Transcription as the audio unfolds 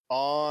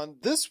On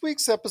this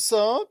week's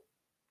episode,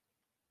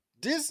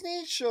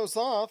 Disney shows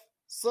off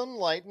some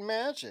light and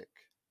magic.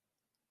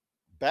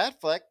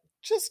 Batfleck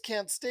just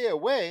can't stay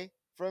away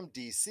from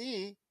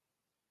DC.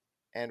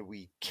 And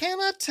we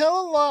cannot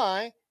tell a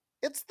lie,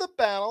 it's the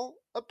Battle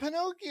of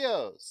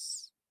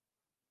Pinocchios.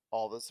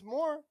 All this and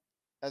more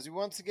as we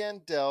once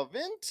again delve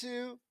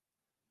into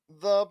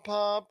the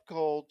pop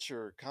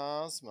culture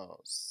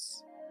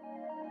cosmos.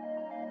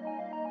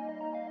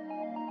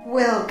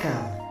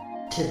 Welcome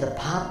to the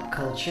Pop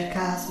Culture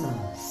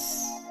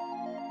Cosmos.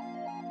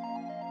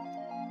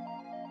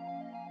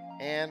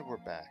 And we're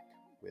back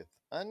with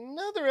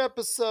another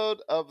episode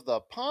of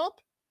the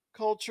Pop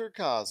Culture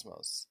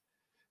Cosmos.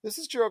 This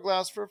is Gerald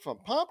Glassford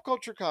from Pop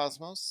Culture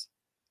Cosmos,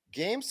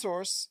 Game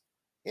Source,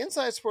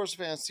 Inside Sports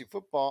Fantasy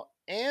Football,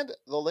 and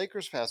the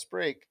Lakers Fast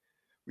Break.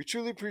 We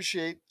truly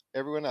appreciate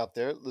everyone out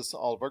there listening to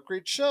all of our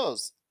great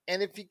shows.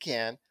 And if you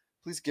can,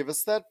 please give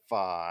us that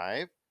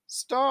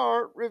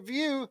 5-star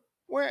review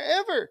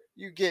wherever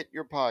you get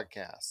your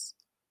podcasts.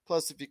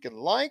 Plus, if you can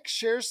like,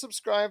 share,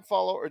 subscribe,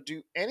 follow, or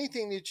do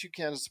anything that you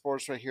can to support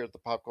us right here at the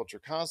Pop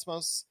Culture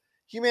Cosmos,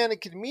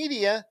 Humanity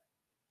Media,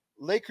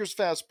 Lakers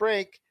Fast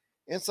Break,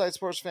 Inside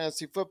Sports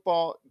Fantasy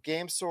Football,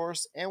 Game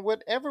Source, and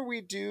whatever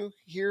we do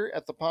here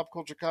at the Pop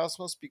Culture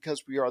Cosmos,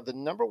 because we are the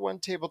 #1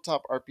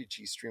 tabletop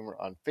RPG streamer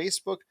on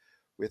Facebook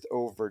with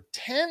over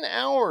 10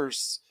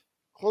 hours,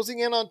 closing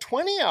in on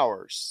 20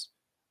 hours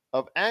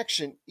of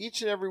action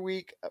each and every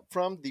week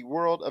from the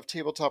world of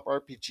tabletop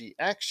RPG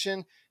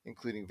action,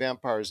 including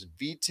Vampires and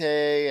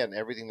Vitae and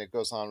everything that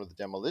goes on with the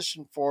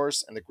Demolition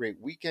Force and the great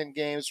weekend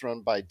games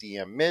run by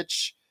DM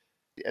Mitch.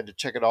 And to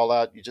check it all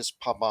out, you just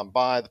pop on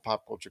by the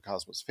Pop Culture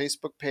Cosmos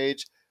Facebook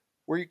page,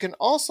 where you can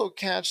also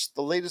catch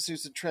the latest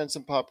news and trends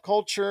in pop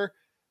culture,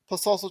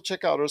 plus also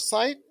check out our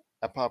site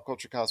at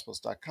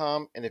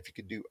popculturecosmos.com. And if you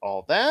could do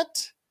all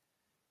that,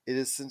 it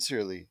is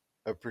sincerely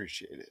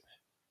appreciated.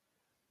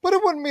 But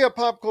it wouldn't be a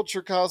Pop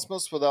Culture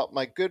Cosmos without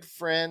my good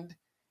friend.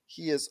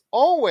 He is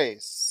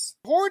always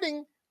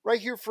hoarding right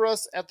here for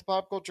us at the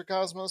Pop Culture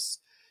Cosmos.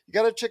 You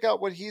got to check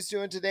out what he's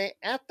doing today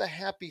at the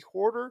Happy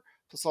Hoarder,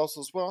 plus also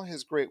as well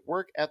his great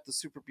work at the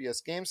Super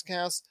BS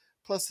Gamescast,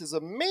 plus his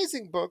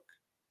amazing book,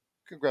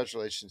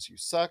 Congratulations, You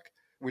Suck,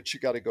 which you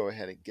got to go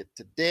ahead and get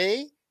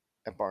today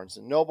at Barnes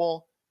 &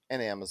 Noble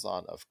and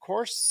Amazon, of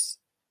course.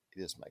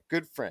 It is my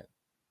good friend.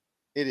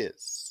 It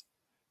is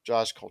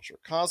Josh Culture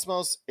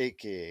Cosmos,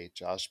 aka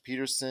Josh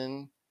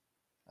Peterson.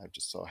 I'm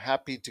just so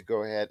happy to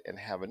go ahead and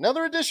have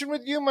another edition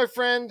with you, my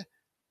friend.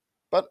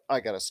 But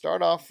I got to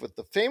start off with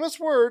the famous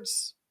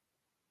words.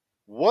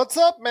 What's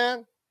up,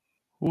 man?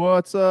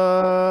 What's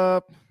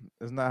up?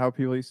 Isn't that how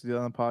people used to do it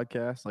on the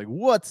podcast? Like,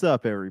 what's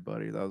up,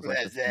 everybody? That was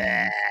like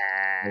the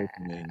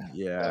opening.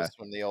 Yeah. That was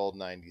from the old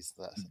 90s.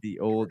 The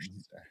old,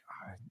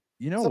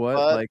 you know what?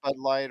 Like Bud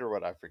Light or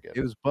what? I forget.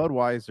 It was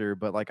Budweiser,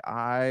 but like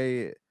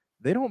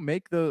they don't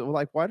make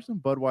why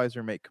doesn't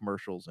Budweiser make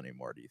commercials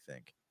anymore, do you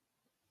think?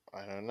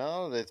 I don't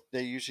know.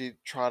 They usually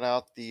trot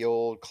out the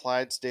old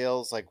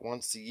Clydesdales like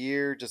once a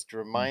year just to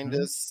remind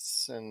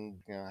us and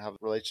have a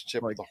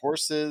relationship with the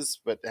horses,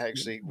 but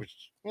actually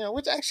which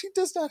actually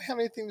does not have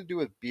anything to do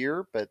with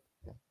beer, but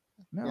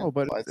no,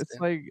 but it's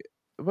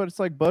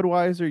like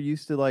Budweiser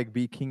used to like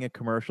be king of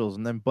commercials,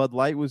 and then Bud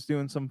Light was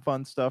doing some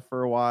fun stuff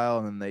for a while,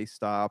 and then they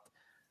stopped.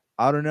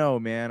 I don't know,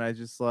 man. I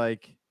just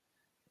like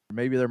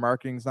maybe their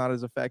marketing's not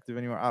as effective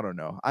anymore. I don't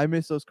know. I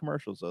miss those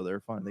commercials though. They're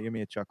fun. They give me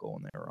a chuckle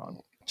when they were on.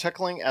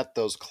 Chuckling at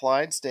those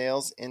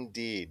Clydesdales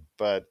indeed.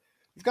 But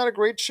we've got a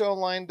great show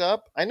lined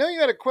up. I know you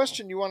had a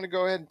question you want to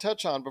go ahead and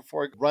touch on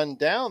before I run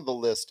down the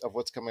list of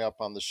what's coming up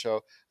on the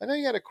show. I know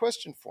you had a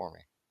question for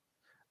me.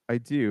 I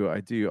do.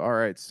 All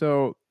right.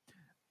 So,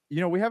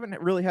 we haven't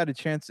really had a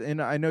chance,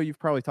 and I know you've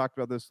probably talked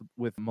about this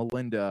with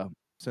Melinda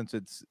since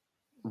it's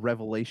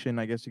Revelation,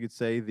 I guess you could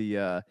say,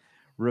 the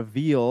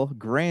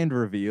grand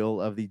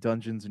reveal of the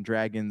Dungeons and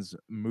Dragons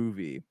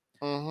movie.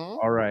 Mm-hmm.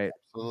 All right.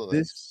 Absolutely.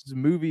 This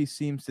movie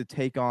seems to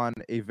take on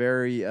a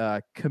very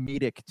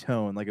comedic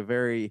tone,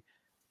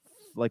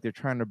 like they're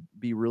trying to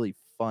be really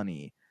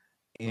funny.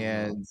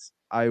 And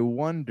I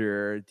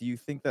wonder, do you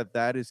think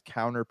that is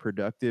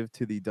counterproductive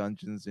to the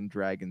Dungeons and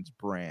Dragons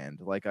brand?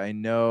 Like, I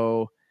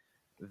know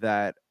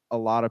that a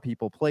lot of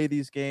people play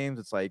these games.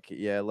 It's like,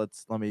 yeah,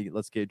 let's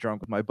get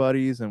drunk with my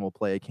buddies and we'll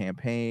play a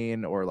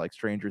campaign, or like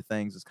Stranger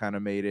Things has kind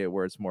of made it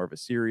where it's more of a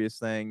serious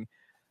thing.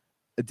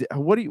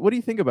 What do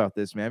you think about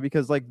this, man?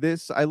 Because like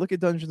this, I look at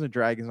Dungeons and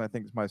Dragons and I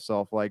think to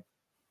myself, like,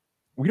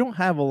 we don't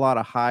have a lot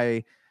of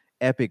high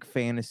epic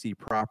fantasy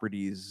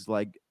properties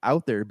like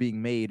out there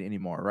being made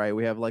anymore, right?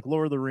 We have like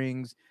Lord of the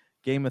Rings,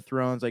 Game of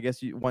Thrones. I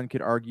guess one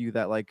could argue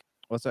that, like,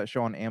 what's that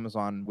show on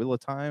Amazon? Wheel of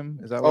Time?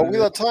 Is that what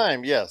Wheel of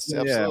Time? Yes,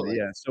 absolutely.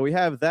 Yeah. So we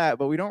have that,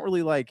 but we don't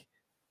really like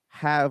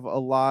have a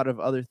lot of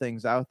other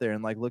things out there.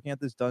 And like looking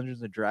at this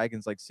Dungeons and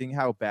Dragons, like seeing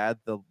how bad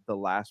the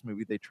last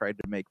movie they tried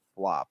to make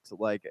flopped,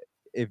 like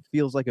it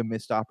feels like a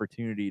missed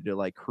opportunity to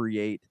like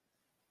create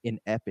an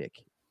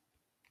epic.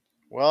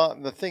 Well,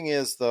 the thing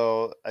is,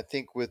 though, I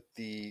think with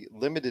the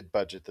limited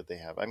budget that they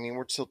have, I mean,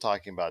 we're still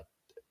talking about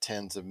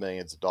tens of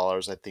millions of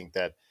dollars. I think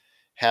that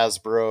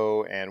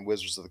Hasbro and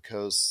Wizards of the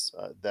Coast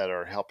that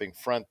are helping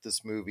front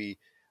this movie,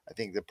 I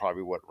think they're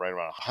probably right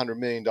around $100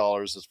 million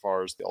as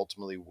far as the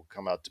ultimately will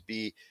come out to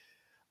be.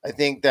 I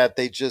think that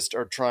they just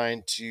are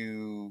trying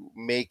to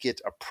make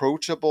it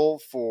approachable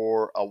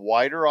for a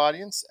wider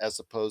audience as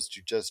opposed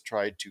to just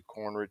try to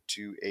corner it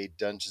to a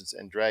Dungeons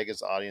and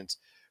Dragons audience,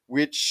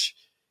 which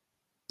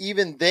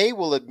even they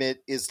will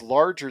admit is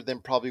larger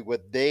than probably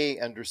what they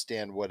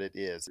understand what it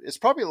is. It's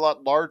probably a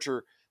lot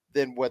larger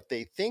than what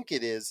they think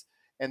it is.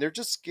 And they're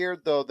just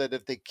scared, though, that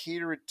if they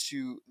cater it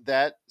to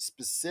that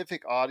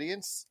specific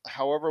audience,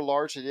 however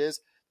large it is,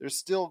 they're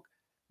still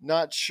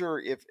not sure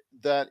if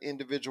that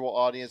individual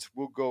audience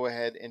will go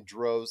ahead in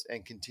droves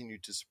and continue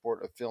to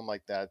support a film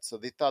like that. So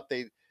they thought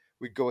they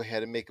would go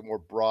ahead and make it more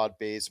broad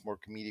based, more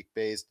comedic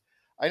based.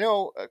 I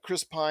know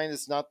Chris Pine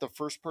is not the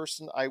first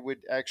person I would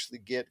actually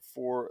get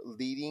for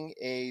leading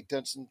a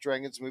Dungeons and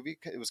Dragons movie.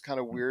 It was kind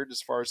of weird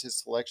as far as his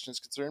selection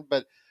is concerned,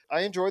 but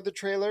I enjoyed the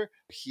trailer.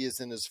 He is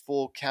in his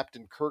full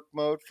Captain Kirk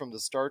mode from the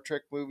Star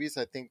Trek movies.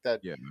 I think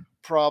that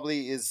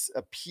probably is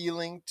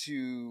appealing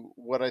to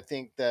what I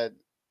think that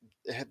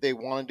they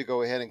wanted to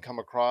go ahead and come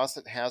across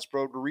at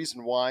Hasbro. The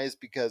reason why is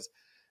because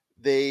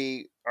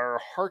they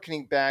are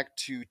hearkening back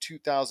to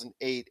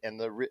 2008 and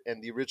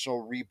the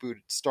original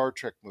rebooted Star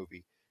Trek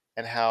movie,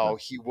 and how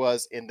he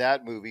was in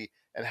that movie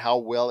and how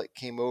well it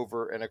came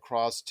over and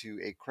across to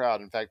a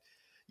crowd. In fact,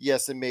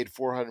 yes, it made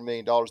 $400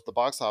 million at the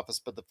box office,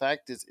 but the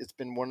fact is it's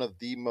been one of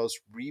the most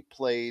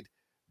replayed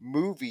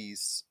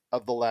movies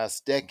of the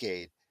last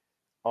decade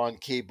on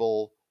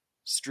cable,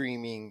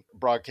 streaming,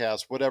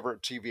 broadcast, whatever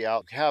TV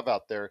you have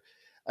out there.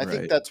 I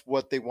think that's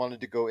what they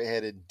wanted to go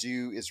ahead and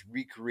do, is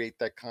recreate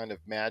that kind of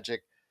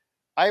magic.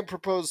 I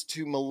proposed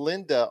to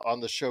Melinda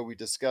on the show we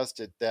discussed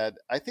it that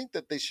I think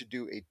that they should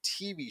do a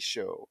TV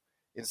show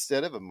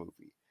instead of a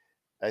movie.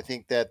 I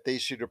think that they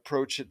should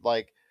approach it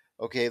like,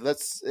 okay,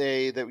 let's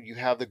say that you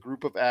have the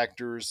group of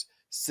actors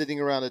sitting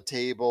around a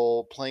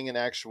table playing an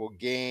actual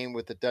game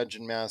with the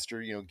dungeon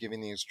master,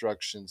 giving the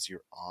instructions.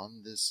 You're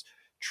on this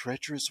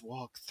treacherous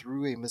walk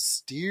through a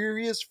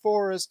mysterious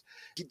forest.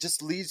 It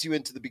just leads you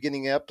into the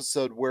beginning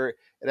episode where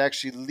it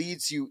actually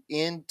leads you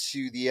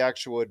into the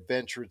actual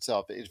adventure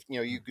itself.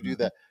 You could do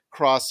the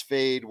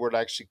crossfade where it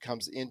actually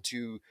comes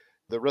into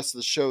the rest of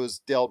the show is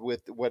dealt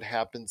with what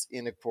happens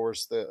in, of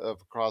course,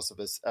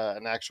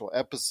 an actual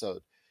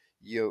episode.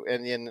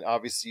 And then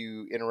obviously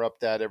you interrupt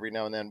that every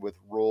now and then with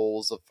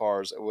rolls as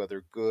far as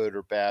whether good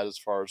or bad, as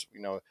far as,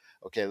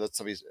 okay,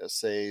 let's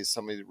say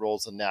somebody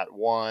rolls a nat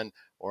 1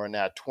 or a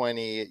nat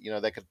 20,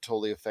 that could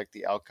totally affect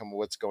the outcome of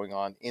what's going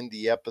on in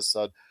the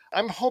episode.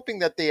 I'm hoping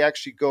that they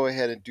actually go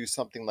ahead and do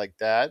something like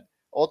that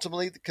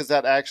ultimately, because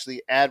that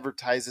actually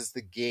advertises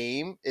the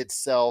game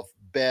itself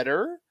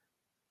better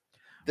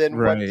than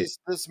what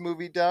this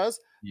movie does.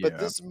 Yeah. But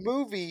this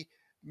movie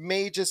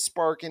may just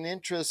spark an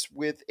interest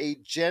with a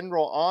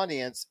general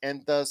audience,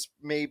 and thus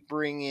may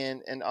bring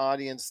in an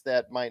audience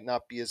that might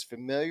not be as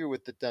familiar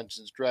with the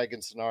Dungeons &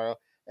 Dragons scenario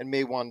and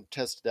may want to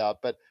test it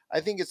out. But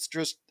I think it's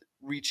just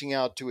reaching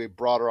out to a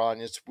broader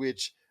audience,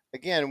 which,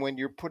 again, when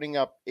you're putting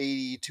up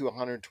 $80 to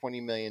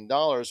 $120 million,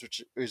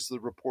 which is the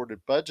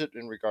reported budget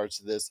in regards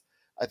to this,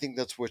 I think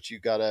that's what you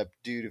got to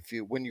do to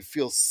feel when you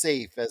feel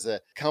safe as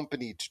a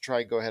company to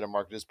try and go ahead and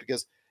market this.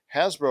 Because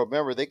Hasbro,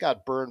 remember, they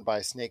got burned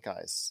by Snake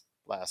Eyes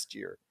last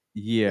year.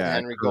 Yeah.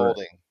 Henry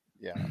Golding.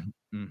 Yeah.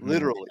 Mm-hmm.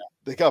 Literally,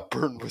 they got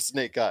burned with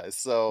Snake Eyes.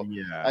 So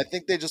I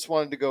think they just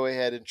wanted to go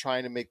ahead and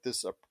trying to make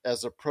this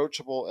as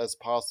approachable as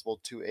possible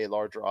to a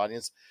larger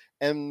audience.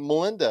 And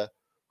Melinda,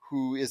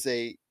 who is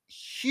a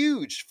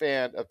huge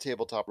fan of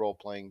tabletop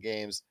role-playing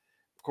games,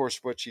 of course,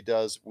 what she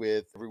does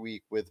every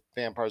week with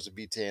Vampires of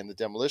Vitae and the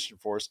Demolition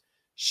Force,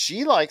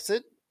 she likes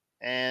it,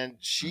 and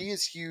she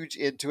is huge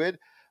into it.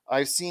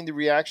 I've seen the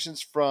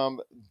reactions from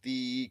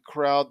the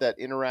crowd that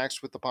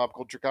interacts with the Pop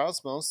Culture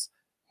Cosmos.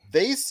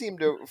 They seem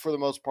to, for the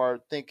most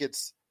part, think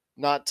it's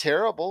not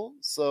terrible.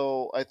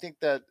 So I think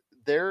that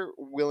they're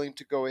willing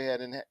to go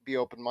ahead and be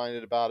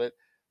open-minded about it.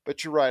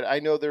 But you're right. I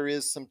know there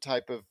is some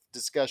type of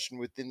discussion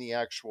within the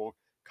actual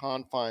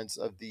confines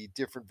of the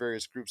different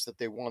various groups that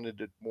they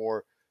wanted it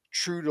more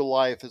true to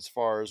life as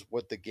far as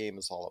what the game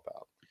is all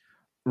about.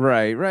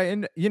 Right.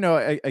 And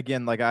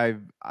again, like I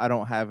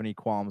don't have any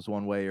qualms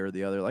one way or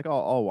the other. Like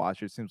I'll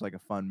watch it. It seems like a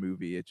fun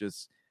movie. It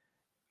just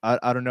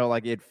I don't know,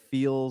 like it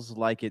feels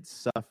like it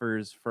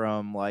suffers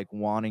from like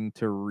wanting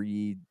to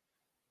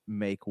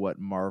remake what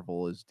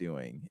Marvel is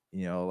doing.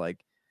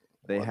 Like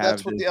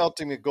that's what the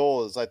ultimate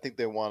goal is. I think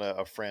they want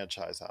a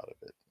franchise out of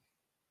it.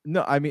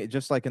 No, I mean,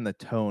 just like in the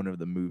tone of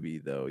the movie,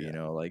 though,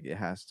 like it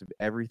has to be,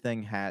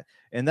 everything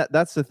and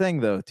that's the thing,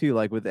 though, too,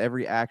 like with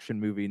every action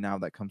movie now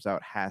that comes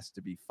out has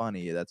to be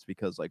funny. That's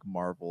because like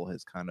Marvel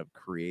has kind of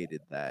created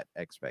that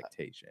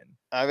expectation.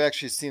 I've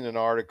actually seen an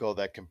article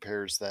that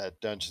compares that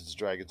Dungeons &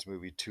 Dragons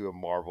movie to a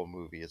Marvel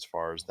movie as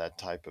far as that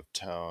type of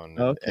tone.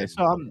 Okay,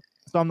 so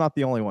I'm not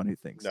the only one who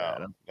thinks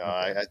that. No,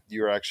 okay.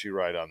 You're actually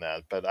right on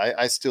that. But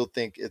I still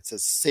think it's a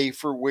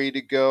safer way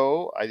to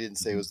go. I didn't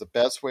say it was the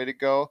best way to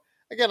go.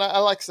 again, I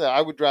like I said,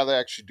 I would rather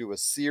actually do a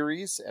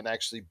series and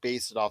actually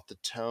base it off the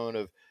tone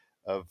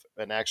of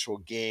an actual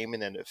game,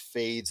 and then it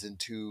fades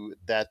into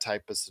that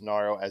type of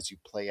scenario as you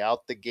play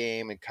out the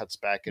game and cuts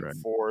back and Right.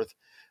 forth,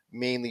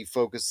 mainly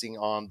focusing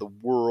on the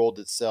world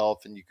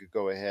itself. And you could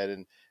go ahead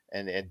and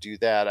do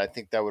that. I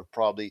think that would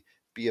probably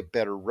be a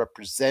better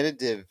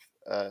representative,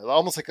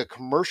 almost like a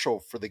commercial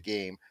for the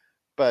game.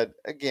 But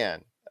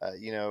again,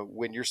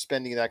 when you're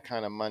spending that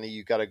kind of money,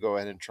 you got to go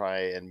ahead and try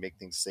and make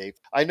things safe.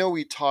 I know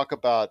we talk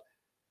about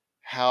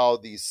how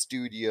these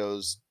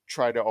studios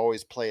try to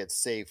always play it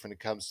safe when it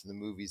comes to the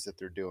movies that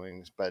they're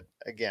doing. But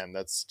again,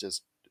 that's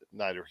just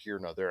neither here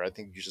nor there. I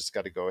think you just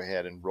got to go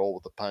ahead and roll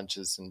with the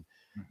punches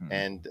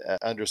and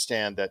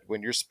understand that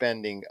when you're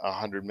spending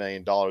 $100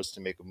 million to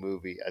make a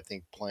movie, I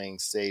think playing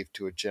safe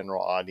to a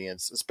general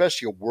audience,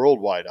 especially a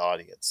worldwide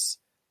audience,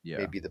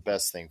 may be the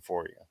best thing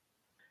for you.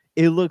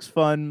 It looks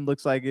fun.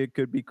 Looks like it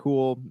could be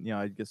cool.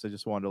 I guess I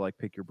just wanted to like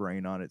pick your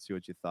brain on it, see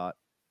what you thought.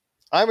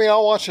 I mean,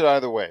 I'll watch it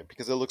either way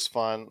because it looks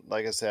fun,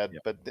 like I said. Yeah.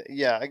 But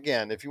yeah,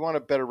 again, if you want a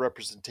better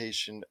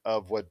representation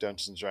of what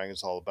Dungeons and Dragons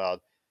is all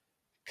about,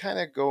 kind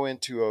of go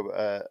into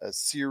a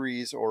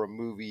series or a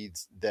movie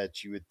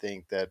that you would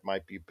think that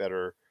might be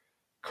better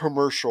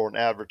commercial and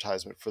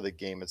advertisement for the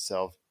game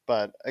itself.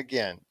 But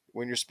again,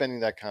 when you're spending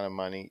that kind of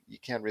money, you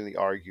can't really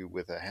argue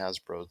with a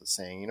Hasbro that's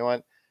saying, you know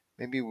what,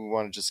 maybe we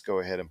want to just go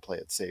ahead and play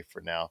it safe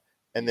for now,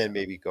 and then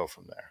maybe go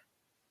from there.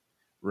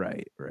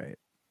 Right.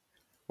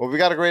 Well, we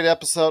got a great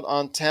episode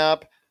on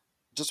tap.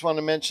 Just want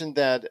to mention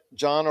that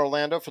John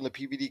Orlando from the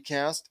PVD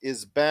cast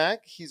is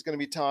back. He's going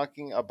to be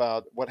talking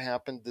about what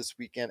happened this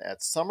weekend at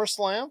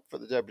SummerSlam for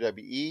the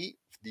WWE,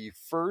 the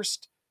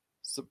first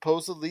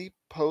supposedly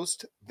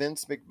post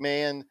Vince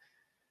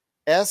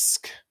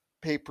McMahon-esque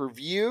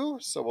pay-per-view.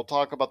 So we'll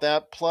talk about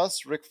that,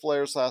 plus Ric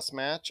Flair's last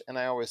match. And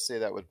I always say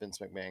that with Vince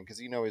McMahon because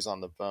he's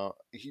on the phone.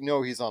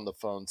 He's on the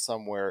phone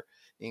somewhere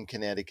in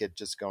Connecticut,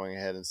 just going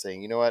ahead and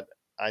saying, you know what?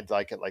 I'd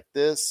like it like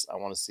this. I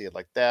want to see it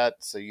like that.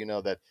 So you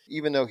know that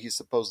even though he's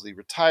supposedly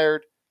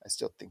retired, I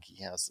still think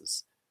he has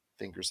his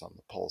fingers on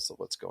the pulse of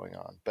what's going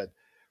on. But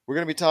we're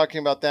going to be talking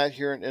about that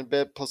here in a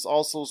bit. Plus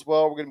also as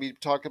well, we're going to be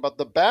talking about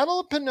the Battle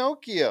of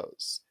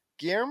Pinocchios.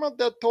 Guillermo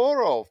del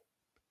Toro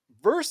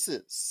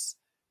versus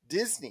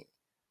Disney.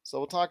 So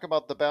we'll talk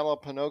about the Battle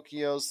of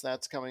Pinocchios.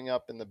 That's coming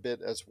up in a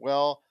bit as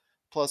well.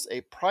 Plus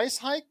a price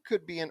hike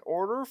could be in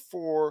order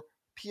for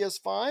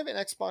PS5 and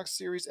Xbox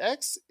Series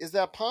X. Is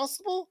that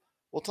possible?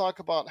 We'll talk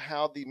about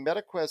how the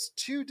MetaQuest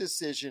 2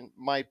 decision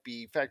might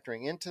be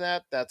factoring into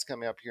that. That's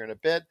coming up here in a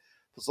bit.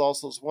 There's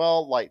also as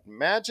well Light and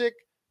Magic,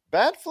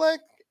 Batfleck,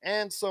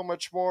 and so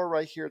much more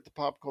right here at the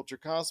Pop Culture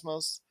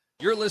Cosmos.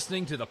 You're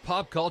listening to the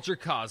Pop Culture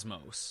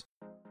Cosmos.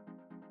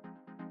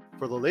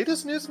 For the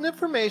latest news and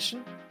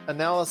information,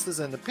 analysis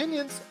and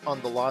opinions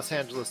on the Los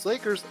Angeles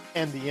Lakers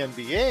and the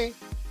NBA,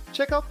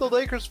 check out the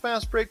Lakers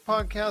Fast Break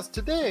podcast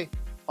today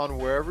on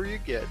wherever you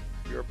get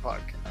your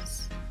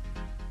podcasts.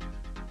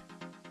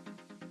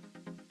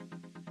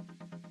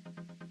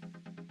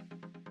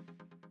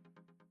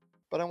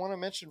 But I want to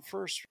mention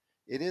first,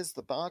 it is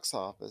the box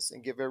office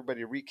and give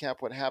everybody a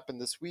recap what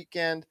happened this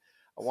weekend.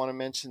 I want to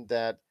mention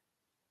that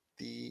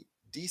the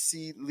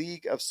DC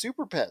League of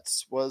Super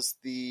Pets was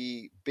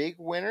the big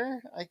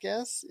winner, I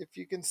guess, if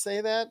you can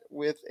say that,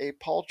 with a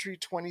paltry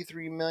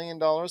 $23 million.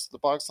 The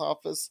box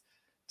office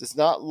does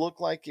not look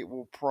like it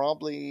will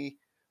probably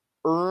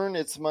earn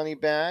its money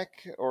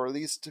back, or at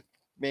least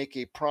make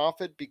a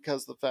profit,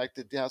 because the fact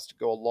that it has to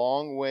go a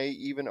long way,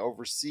 even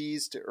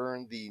overseas, to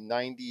earn the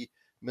 $90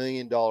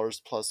 million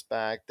plus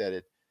back that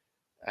it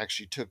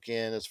actually took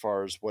in as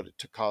far as what it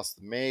took cost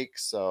to make.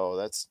 So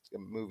that's a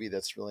movie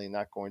that's really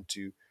not going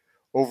to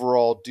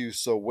overall do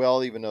so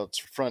well, even though it's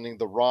fronting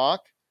The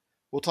Rock.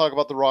 We'll talk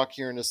about The Rock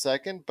here in a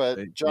second,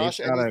 but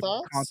Josh, any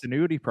thoughts?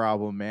 Continuity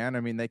problem, man.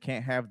 I mean, they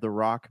can't have The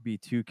Rock be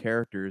two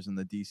characters in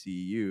the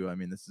DCEU. I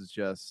mean, this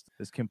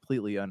is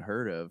completely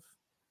unheard of.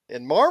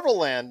 In Marvel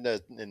Land,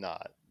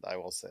 not. I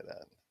will say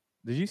that.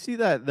 Did you see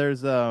that?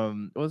 There's what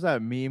was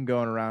that meme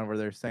going around where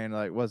they're saying,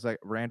 like, was that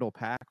Randall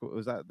Pack?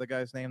 Was that the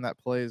guy's name that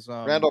plays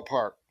Randall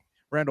Park?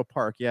 Randall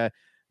Park, yeah.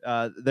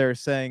 They're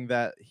saying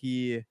that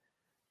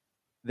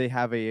they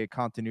have a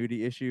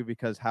continuity issue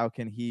because how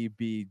can he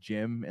be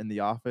Jim in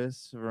The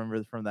Office?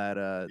 Remember from that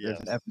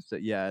there's an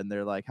episode, yeah, and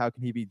they're like, how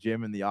can he be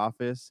Jim in The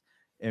Office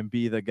and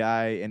be the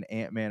guy in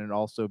Ant-Man and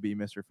also be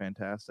Mr.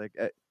 Fantastic?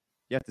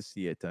 You have to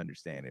see it to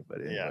understand it,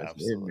 but anyways,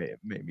 it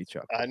made me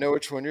chuckle. I know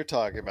which one you're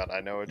talking about.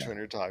 One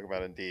you're talking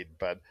about, indeed.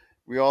 But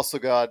we also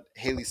got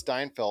Haley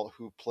Steinfeld,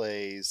 who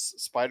plays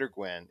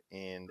Spider-Gwen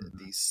in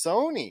the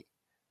Sony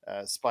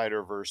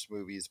Spider-Verse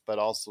movies, but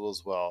also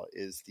as well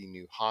is the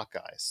new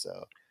Hawkeye.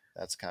 So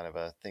that's kind of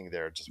a thing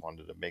there. Just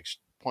wanted to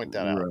point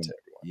that out to everyone.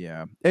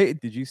 Yeah. Hey,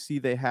 did you see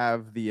they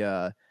have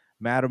the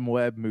Madam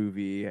Web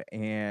movie,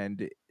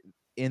 and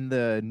in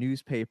the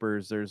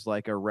newspapers there's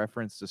like a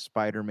reference to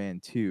Spider-Man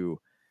 2.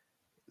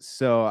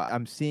 So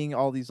I'm seeing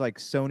all these like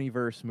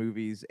Sonyverse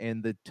movies,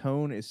 and the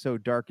tone is so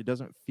dark, it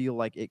doesn't feel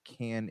like it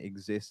can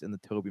exist in the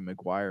Tobey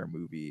Maguire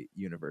movie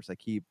universe. I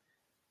keep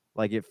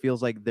Like it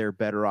feels like they're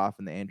better off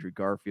in the Andrew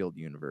Garfield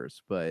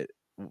universe. But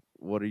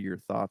what are your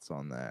thoughts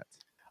on that?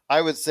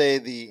 I would say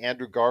the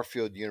Andrew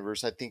Garfield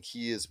universe, I think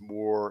he is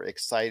more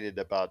excited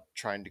about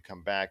trying to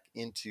come back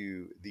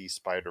into the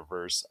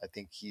Spider-Verse. I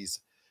think he's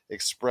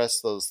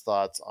expressed those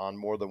thoughts on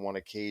more than one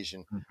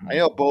occasion. I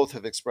know both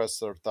have expressed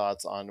their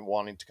thoughts on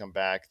wanting to come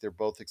back. They're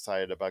both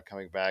excited about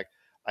coming back.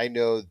 I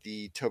know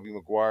the Tobey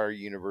Maguire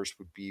universe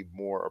would be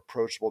more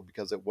approachable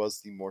because it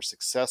was the more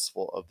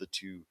successful of the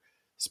two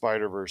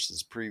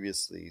Spider-Verses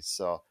previously.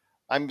 So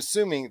I'm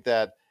assuming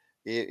that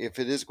if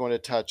it is going to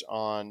touch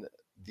on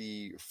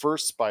the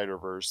first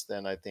Spider-Verse,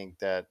 then I think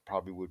that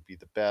probably would be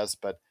the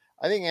best. But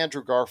I think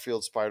Andrew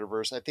Garfield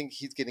Spider-Verse, I think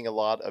he's getting a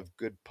lot of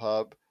good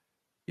pub.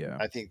 Yeah.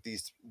 I think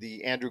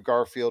the Andrew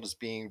Garfield is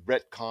being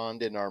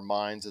retconned in our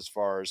minds as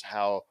far as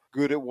how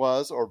good it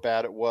was or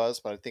bad it was.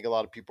 But I think a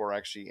lot of people are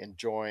actually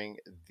enjoying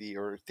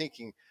or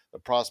thinking the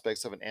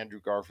prospects of an Andrew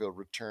Garfield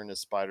return as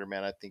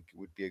Spider-Man. I think it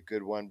would be a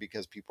good one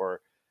because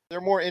they're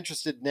more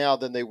interested now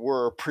than they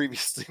were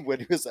previously when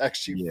he was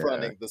actually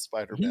fronting the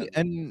Spider-Man.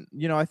 And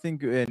I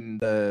think in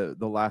the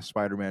last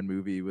Spider-Man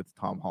movie with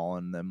Tom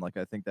Holland and them, like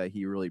I think that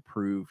he really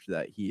proved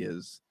that he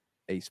is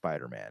a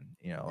Spider-Man.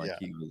 He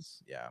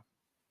was,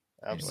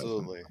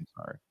 Absolutely. Anyways, I'm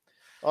sorry.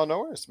 Oh, no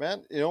worries,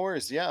 man. No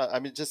worries. Yeah,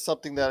 I mean, just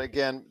something that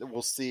again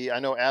we'll see. I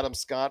know Adam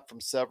Scott from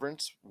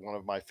Severance, one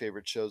of my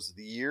favorite shows of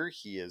the year.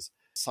 He is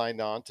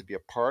signed on to be a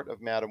part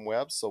of Madam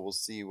Web, so we'll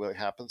see what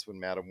happens when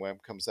Madam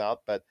Web comes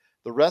out. But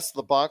the rest of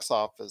the box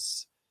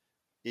office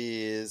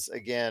is,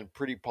 again,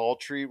 pretty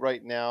paltry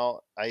right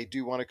now. I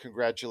do want to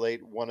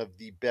congratulate one of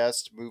the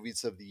best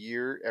movies of the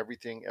year,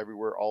 Everything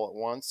Everywhere All at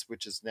Once,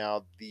 which is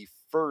now the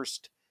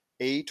first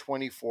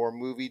A24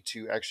 movie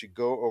to actually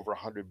go over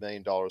 $100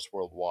 million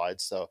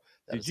worldwide. So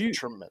that is a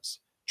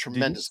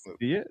tremendous movie.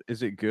 See it?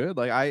 Is it good?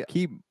 Like I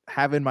keep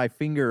having my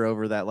finger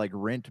over that like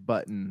rent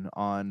button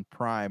on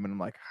Prime, and I'm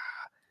like,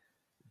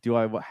 do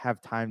I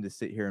have time to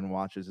sit here and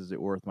watch this? Is it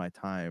worth my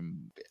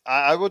time?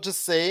 I will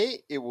just say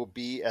it will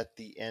be at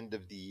the end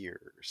of the year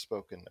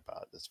spoken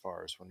about as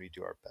far as when we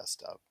do our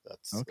best of.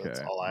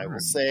 That's all I will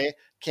say.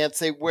 Can't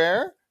say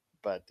where,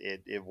 but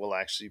it will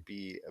actually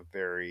be a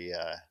very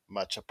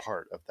much a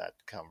part of that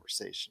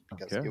conversation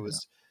because it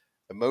was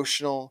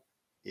emotional.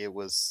 It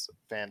was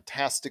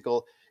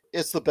fantastical.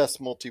 It's the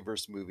best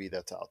multiverse movie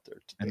that's out there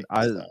today.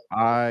 And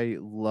I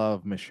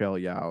love Michelle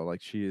Yeoh.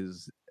 Like she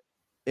is.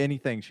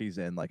 Anything she's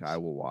in, like I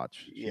will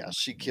watch.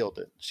 She killed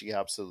it. She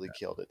absolutely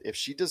killed it. If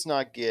she does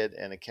not get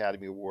an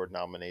Academy Award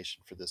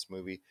nomination for this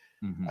movie,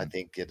 I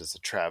think it is a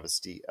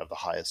travesty of the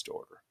highest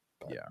order.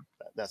 But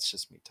that's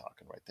just me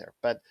talking right there.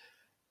 But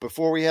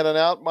before we head on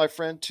out, my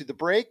friend, to the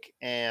break,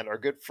 and our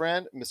good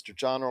friend, Mr.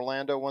 John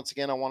Orlando, once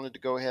again, I wanted to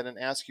go ahead and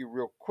ask you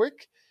real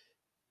quick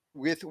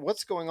with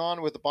what's going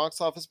on with the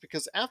box office,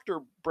 because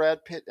after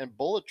Brad Pitt and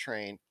Bullet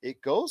Train, it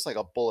goes like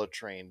a bullet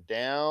train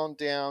down,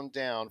 down,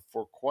 down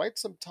for quite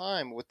some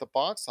time with the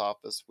box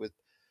office, with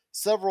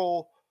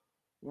several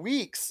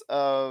weeks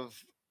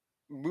of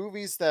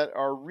movies that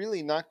are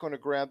really not going to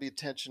grab the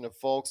attention of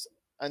folks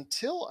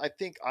until I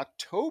think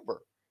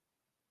October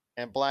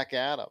and Black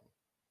Adam.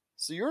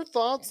 So your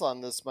thoughts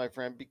on this, my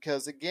friend,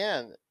 because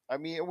again, I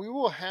mean, we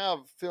will have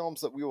films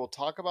that we will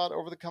talk about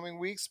over the coming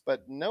weeks,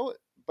 but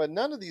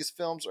none of these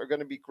films are going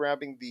to be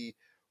grabbing the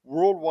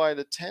worldwide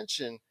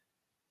attention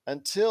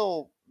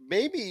until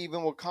maybe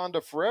even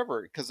Wakanda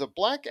Forever. Because if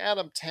Black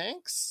Adam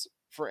tanks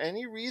for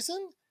any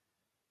reason,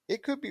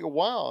 it could be a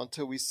while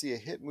until we see a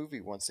hit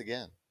movie once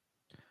again.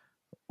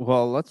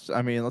 Well, let's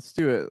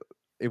do it.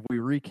 If we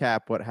recap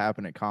what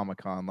happened at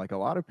Comic-Con, like a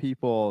lot of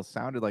people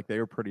sounded like they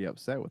were pretty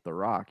upset with The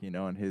Rock,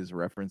 and his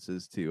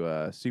references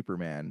to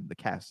Superman, the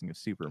casting of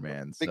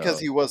Superman. Because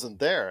he wasn't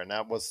there, and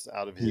that was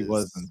out of his... He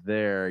wasn't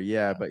there,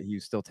 but he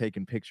was still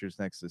taking pictures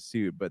next to the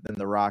suit. But then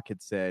The Rock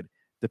had said,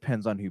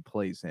 depends on who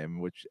plays him,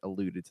 which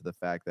alluded to the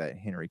fact that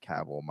Henry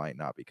Cavill might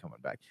not be coming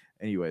back.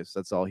 Anyways,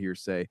 that's all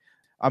hearsay.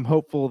 I'm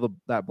hopeful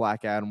that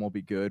Black Adam will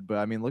be good, but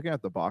I mean, looking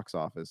at the box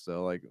office,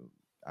 so like,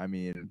 I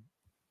mean...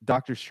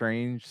 Doctor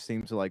Strange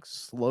seems to like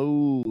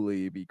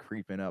slowly be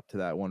creeping up to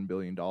that $1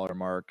 billion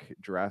mark.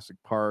 Jurassic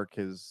Park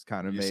has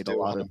kind of made a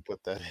lot of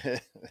put that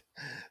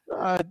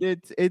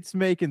in. It's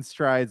making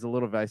strides a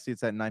little bit. I see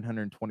it's at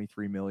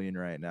 923 million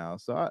right now.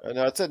 So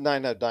no, it's at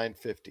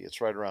 950. It's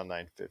right around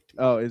 950.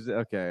 Oh, is it?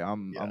 Okay.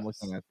 I'm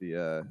looking at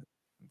the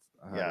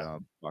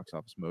Box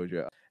Office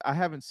Mojo. I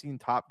haven't seen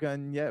Top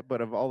Gun yet,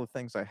 but of all the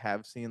things I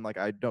have seen, like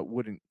I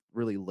wouldn't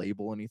really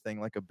label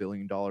anything like a $1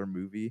 billion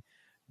movie.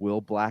 Will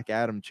Black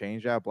Adam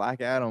change that? Black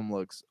Adam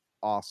looks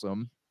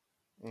awesome,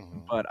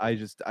 but I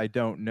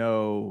don't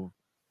know.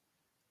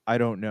 I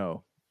don't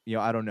know.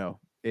 I don't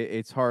know.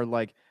 It's hard.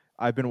 Like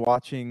I've been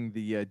watching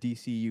the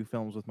DCU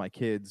films with my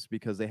kids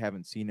because they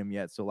haven't seen them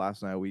yet. So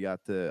last night we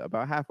got to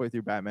about halfway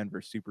through Batman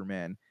vs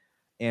Superman,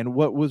 and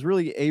what was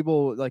really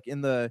able, like in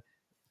the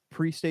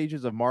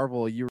pre-stages of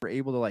Marvel, you were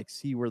able to like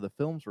see where the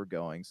films were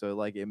going, so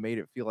like it made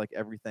it feel like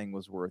everything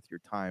was worth your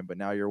time. But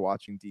now you're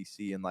watching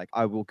DC and like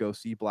I will go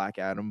see Black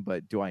Adam,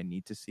 but do I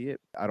need to see it?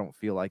 I don't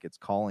feel like it's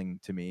calling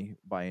to me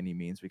by any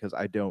means because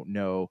I don't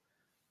know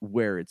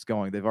where it's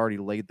going. They've already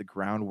laid the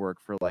groundwork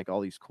for like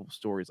all these cool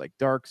stories like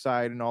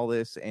Darkseid and all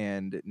this,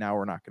 and now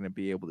we're not going to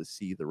be able to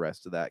see the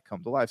rest of that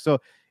come to life. So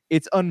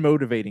it's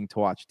unmotivating to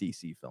watch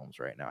DC films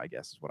right now, I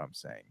guess is what I'm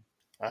saying.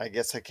 I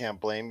guess I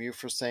can't blame you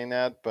for saying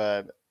that,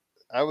 but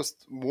I was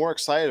more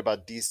excited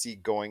about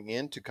DC going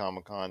into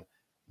Comic-Con.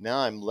 Now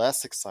I'm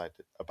less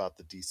excited about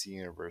the DC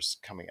universe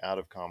coming out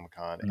of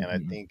Comic-Con, and I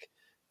think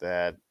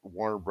that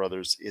Warner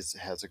Brothers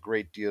has a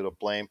great deal to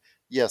blame.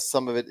 Yes,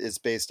 some of it is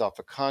based off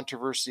of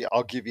controversy.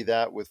 I'll give you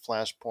that with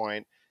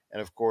Flashpoint,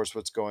 and of course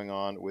what's going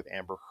on with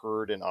Amber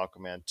Heard and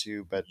Aquaman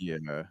 2. But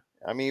Yeah.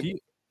 I mean,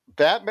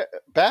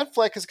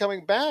 Batfleck is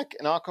coming back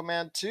in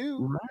Aquaman 2.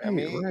 Right, I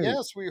mean, right.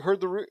 yes, we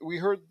heard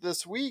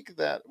this week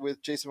that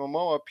with Jason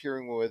Momoa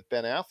appearing with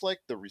Ben Affleck,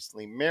 the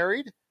recently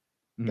married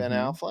Ben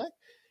Affleck,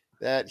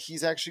 that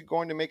he's actually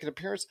going to make an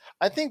appearance.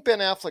 I think Ben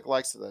Affleck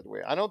likes it that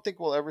way. I don't think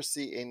we'll ever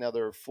see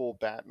another full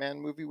Batman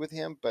movie with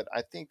him, but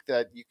I think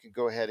that you can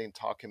go ahead and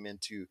talk him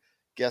into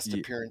guest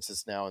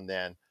appearances now and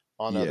then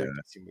on other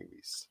DC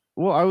movies.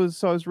 Well, I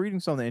was reading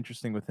something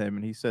interesting with him,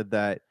 and he said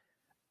that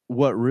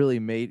what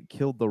really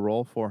killed the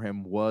role for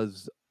him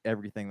was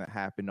everything that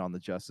happened on the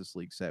Justice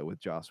League set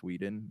with Joss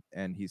Whedon,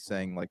 and he's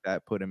saying like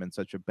that put him in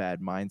such a bad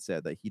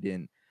mindset that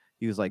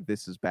he was like,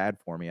 this is bad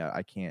for me,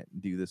 I can't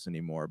do this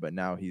anymore. But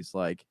now he's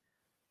like,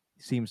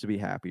 seems to be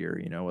happier,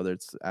 you know, whether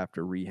it's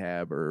after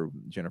rehab or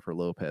Jennifer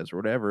Lopez or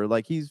whatever.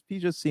 Like he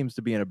just seems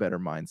to be in a better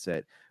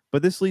mindset.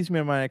 But this leads me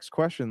to my next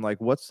question, like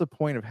what's the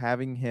point of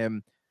having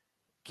him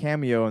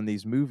cameo in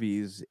these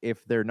movies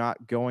if they're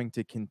not going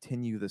to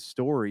continue the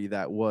story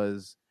that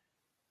was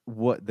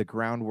what the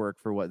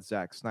groundwork for what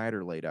Zack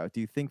Snyder laid out?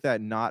 Do you think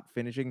that not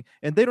finishing,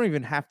 and they don't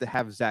even have to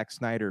have Zack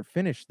Snyder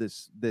finish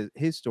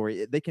his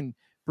story, they can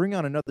bring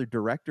on another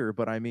director,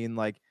 but I mean,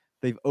 like,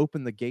 they've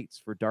opened the gates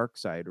for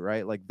Darkseid,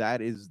 right? Like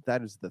that is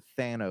the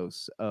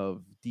Thanos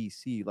of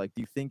DC. Like,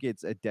 do you think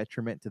it's a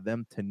detriment to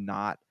them to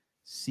not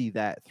see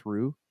that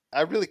through?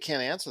 I really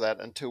can't answer that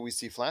until we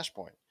see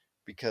Flashpoint,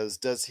 because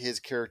does his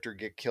character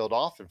get killed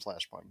off in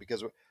Flashpoint?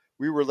 Because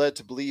we were led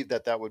to believe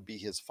that would be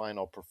his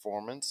final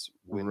performance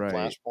when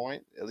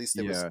Flashpoint. At least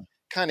it was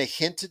kind of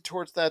hinted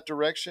towards that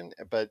direction.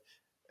 But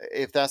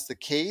if that's the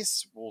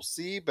case, we'll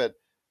see. But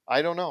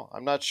I don't know.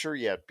 I'm not sure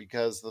yet,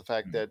 because of the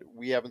fact that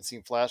we haven't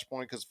seen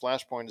Flashpoint, because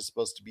Flashpoint is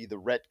supposed to be the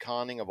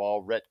retconning of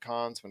all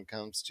retcons when it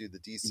comes to the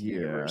DC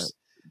universe.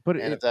 But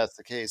if that's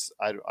the case,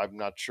 I'm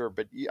not sure.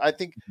 But I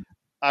think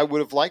I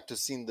would have liked to have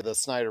seen the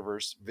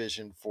Snyderverse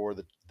vision for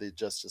the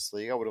Justice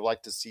League. I would have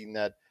liked to have seen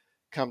that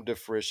come to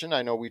fruition.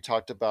 I know we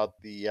talked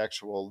about the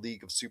actual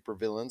League of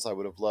Supervillains. I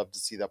would have loved to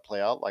see that play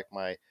out, like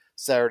my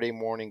Saturday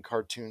morning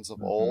cartoons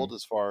of old,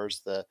 as far as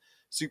the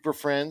Super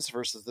Friends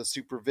versus the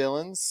Super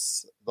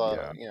Villains,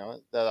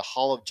 the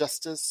Hall of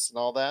Justice and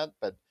all that.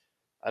 But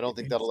I don't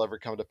think that'll ever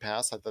come to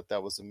pass. I thought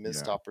that was a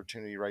missed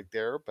opportunity right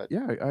there. But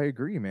yeah, I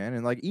agree, man.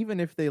 And like, even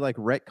if they like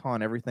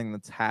retcon everything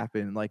that's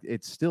happened, like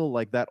it's still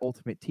like that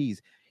ultimate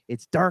tease.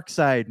 It's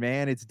Darkseid,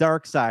 man. It's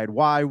Darkseid.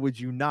 Why would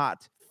you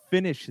not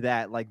finish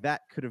that? Like,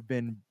 that could have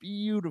been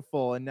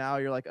beautiful. And now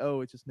you're like,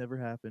 oh, it just never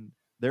happened.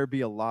 There'd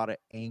be a lot of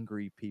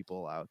angry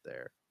people out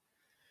there.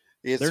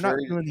 They're not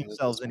doing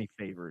themselves any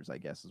favors, I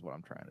guess, is what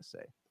I'm trying to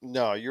say.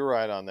 No, you're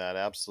right on that.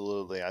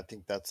 Absolutely. I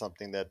think that's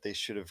something that they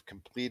should have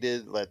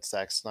completed. Let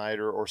Zack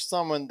Snyder, or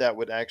someone that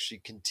would actually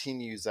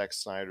continue Zack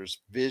Snyder's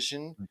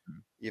vision,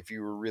 if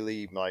you were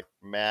really like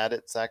mad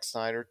at Zack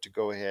Snyder, to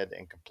go ahead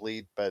and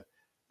complete. But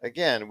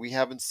again, we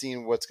haven't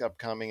seen what's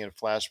upcoming in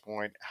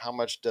Flashpoint. How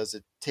much does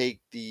it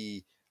take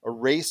the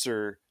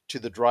eraser to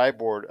the dry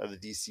board of the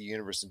DC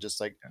universe and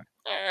just like,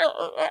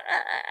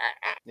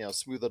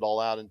 smooth it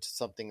all out into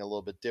something a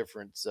little bit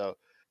different? So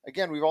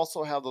again, we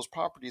also have those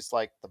properties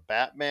like the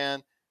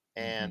Batman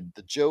and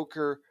the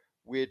Joker,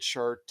 which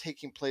are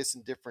taking place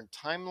in different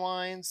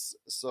timelines.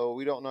 So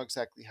we don't know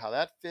exactly how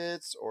that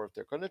fits, or if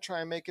they're going to try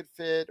and make it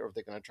fit, or if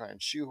they're going to try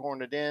and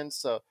shoehorn it in.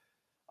 So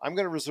I'm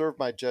going to reserve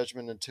my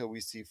judgment until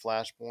we see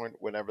Flashpoint,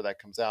 whenever that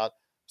comes out.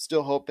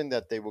 Still hoping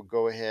that they will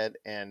go ahead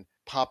and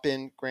pop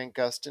in Grant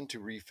Gustin to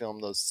refilm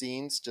those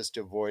scenes just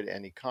to avoid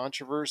any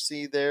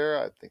controversy there.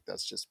 I think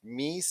that's just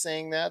me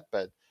saying that,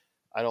 but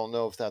I don't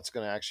know if that's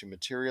going to actually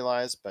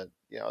materialize. But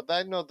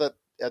I know that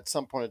at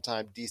some point in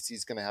time, DC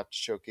is going to have to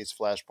showcase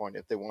Flashpoint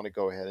if they want to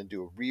go ahead and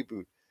do a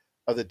reboot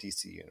of the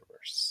DC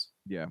universe.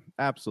 Yeah,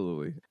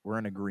 absolutely. We're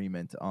in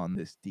agreement on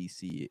this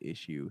DC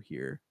issue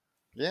here.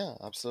 Yeah,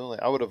 absolutely.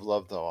 I would have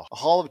loved a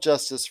Hall of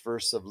Justice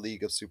versus a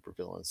League of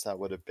Supervillains. That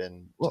would have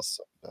been just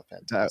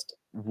fantastic.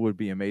 That would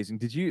be amazing.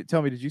 Did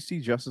you see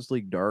Justice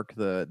League Dark,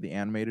 the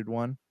animated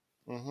one?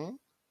 Mm-hmm.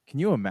 Can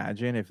you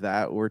imagine if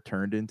that were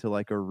turned into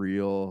like a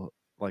real,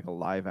 like a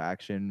live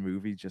action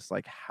movie? Just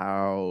like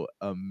how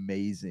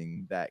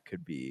amazing that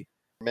could be.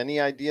 Many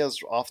ideas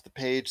off the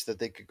page that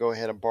they could go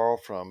ahead and borrow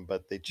from,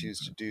 but they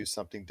choose to do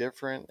something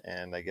different,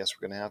 and I guess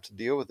we're going to have to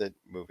deal with it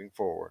moving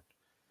forward.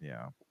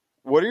 Yeah.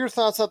 What are your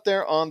thoughts out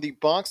there on the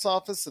box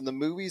office and the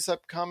movies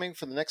upcoming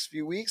for the next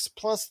few weeks,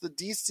 plus the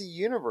DC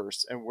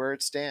universe and where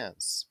it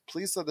stands?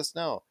 Please let us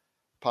know.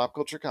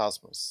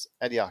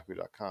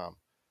 PopCultureCosmos@yahoo.com.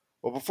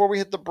 Well, before we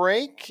hit the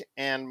break,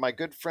 and my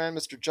good friend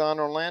Mr. John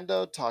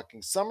Orlando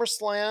talking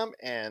SummerSlam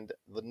and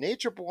the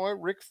Nature Boy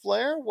Ric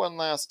Flair one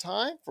last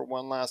time for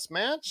one last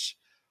match,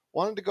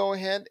 wanted to go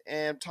ahead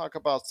and talk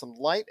about some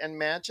Light and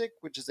Magic,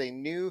 which is a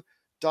new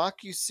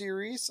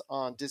docu-series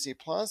on Disney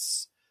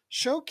Plus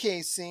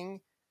showcasing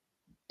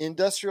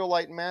Industrial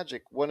Light and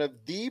Magic, one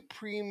of the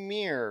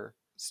premier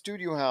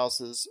studio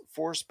houses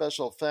for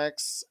special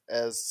effects.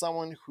 As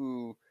someone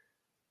who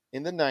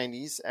in the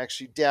 90s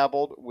actually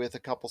dabbled with a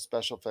couple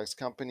special effects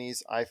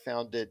companies, I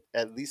found it,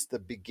 at least the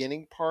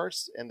beginning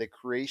parts and the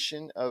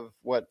creation of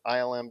what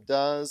ILM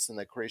does and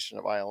the creation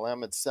of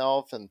ILM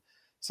itself and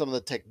some of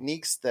the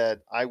techniques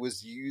that I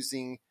was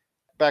using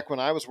back when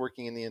I was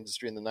working in the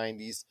industry in the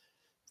 90s,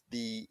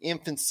 the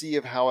infancy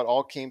of how it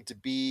all came to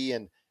be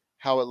and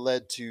how it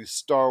led to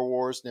Star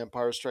Wars and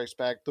Empire Strikes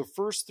Back. The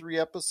first 3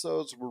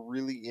 episodes were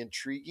really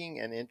intriguing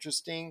and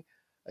interesting.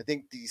 I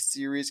think the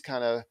series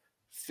kind of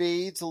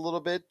fades a little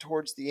bit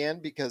towards the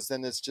end because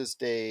then it's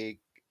just a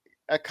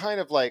kind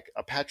of like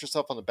a pat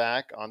yourself on the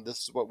back on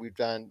this is what we've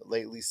done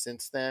lately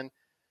since then.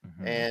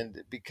 Mm-hmm.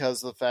 And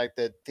because of the fact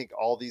that I think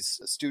all these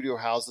studio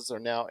houses are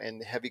now in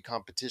heavy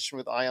competition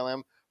with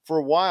ILM. For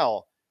a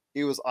while,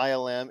 it was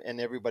ILM and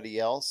everybody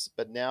else.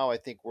 But now I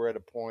think we're at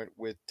a point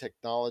with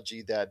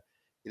technology that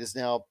it has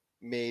now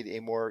made a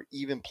more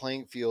even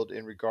playing field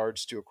in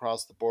regards to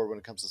across the board when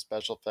it comes to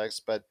special effects.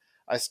 But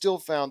I still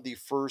found the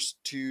first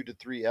 2 to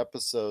 3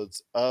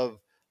 episodes of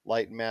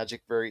Light and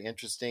Magic very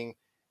interesting.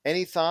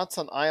 Any thoughts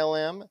on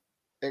ILM,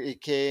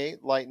 aka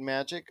Light and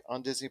Magic,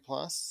 on Disney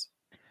Plus?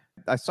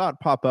 I saw it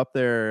pop up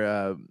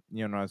there,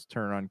 when I was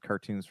turning on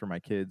cartoons for my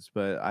kids,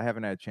 but I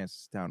haven't had a chance to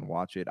sit down and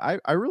watch it.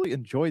 I really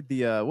enjoyed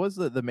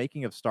the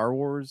Making of Star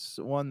Wars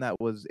one it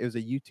was a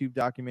YouTube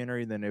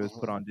documentary, then it was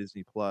put on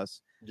Disney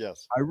Plus.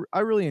 Yes. I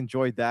really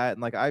enjoyed that.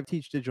 And like I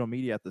teach digital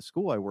media at the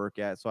school I work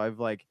at, so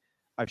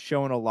I've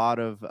shown a lot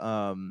of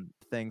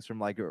things from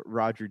like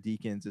Roger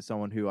Deakins is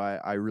someone who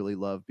I really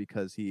love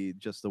because he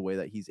just the way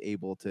that he's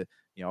able to,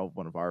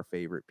 one of our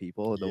favorite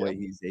people, the way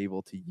he's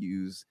able to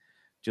use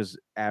just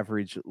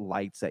average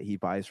lights that he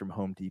buys from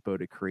Home Depot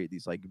to create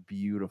these like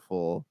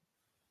beautiful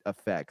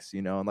effects,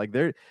 and like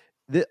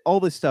all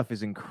this stuff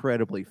is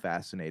incredibly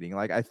fascinating.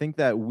 Like I think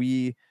that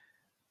we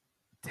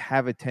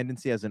have a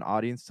tendency as an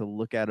audience to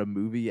look at a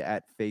movie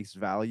at face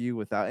value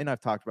without, and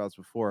I've talked about this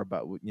before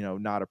about,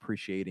 not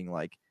appreciating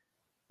like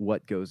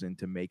what goes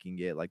into making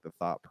it, like the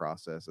thought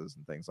processes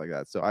and things like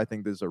that. So I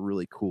think this is a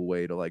really cool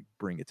way to like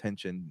bring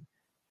attention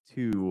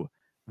to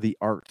the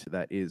art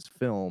that is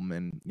film.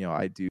 And,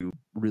 I do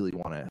really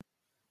want to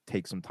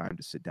take some time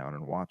to sit down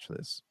and watch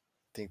this.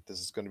 I think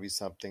this is going to be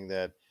something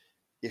that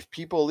if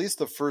people, at least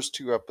the first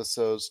 3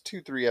 episodes,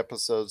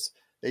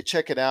 they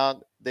check it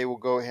out, they will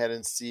go ahead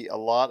and see a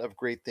lot of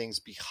great things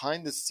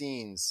behind the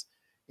scenes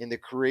in the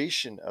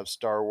creation of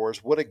Star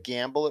Wars. What a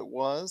gamble it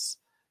was.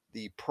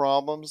 The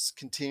problems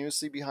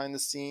continuously behind the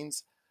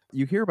scenes.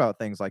 You hear about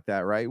things like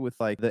that, right? With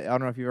like I don't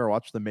know if you ever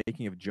watched the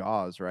making of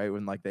Jaws, right?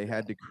 When like they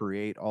had to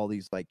create all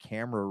these like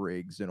camera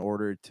rigs in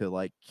order to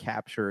like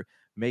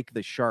make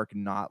the shark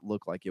not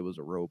look like it was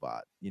a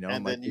robot,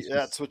 And then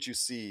that's what you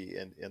see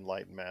in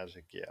Light and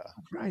Magic, yeah.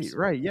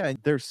 Right, yeah. And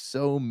there's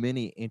so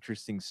many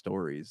interesting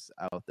stories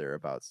out there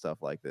about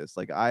stuff like this.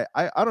 Like I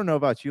don't know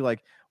about you,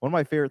 like one of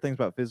my favorite things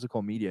about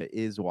physical media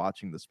is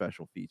watching the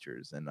special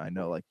features, and I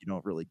know like you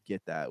don't really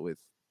get that with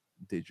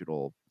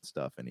digital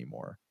stuff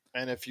anymore.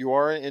 And if you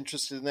are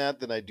interested in that,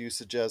 then I do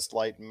suggest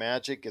Light and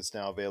Magic. It's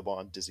now available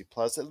on Disney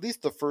Plus. At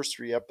least the first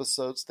 3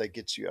 episodes that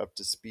gets you up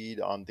to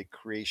speed on the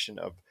creation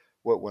of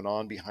what went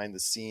on behind the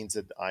scenes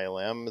at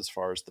ILM as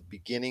far as the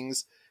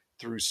beginnings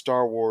through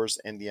Star Wars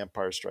and The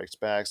Empire Strikes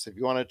Back. So if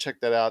you want to check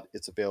that out,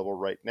 it's available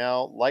right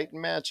now. Light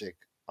and Magic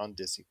on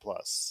Disney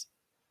Plus.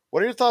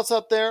 What are your thoughts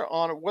out there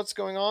on what's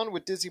going on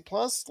with Disney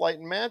Plus, Light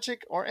and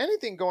Magic, or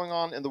anything going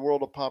on in the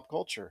world of pop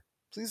culture?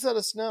 Please let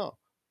us know.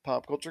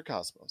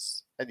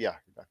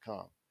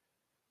 popculturecosmos@yahoo.com.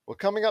 Well,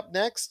 coming up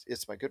next,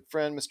 it's my good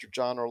friend, Mr.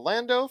 John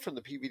Orlando from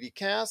the PVD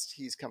cast.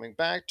 He's coming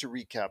back to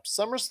recap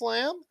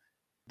SummerSlam,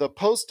 the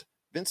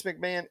post-Vince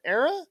McMahon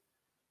era,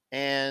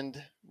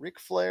 and Ric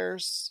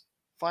Flair's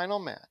final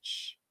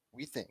match,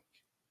 we think.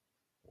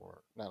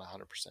 We're not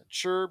 100%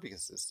 sure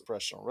because it's the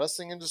professional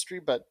wrestling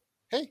industry, but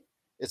hey,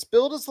 it's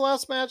billed as the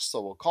last match,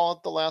 so we'll call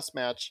it the last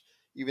match,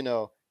 even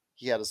though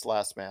he had his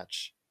last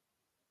match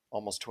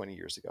almost 20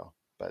 years ago.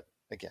 But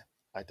again,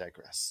 I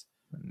digress.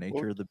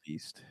 Nature of the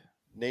beast.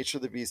 Nature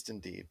of the beast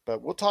indeed.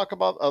 But we'll talk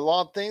about a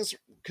lot of things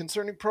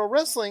concerning pro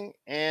wrestling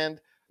and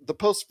the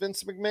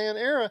post-Vince McMahon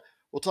era.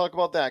 We'll talk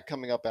about that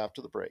coming up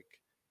after the break.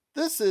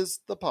 This is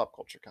the Pop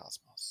Culture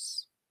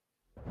Cosmos.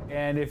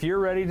 And if you're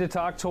ready to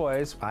talk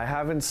toys, I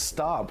haven't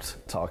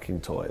stopped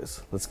talking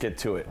toys. Let's get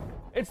to it.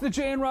 it's the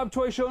Jay and Rob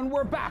Toy Show, and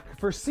we're back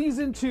for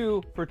season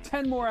 2 for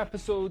 10 more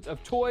episodes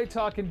of toy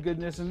talking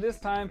goodness. And this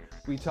time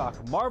we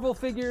talk Marvel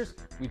figures,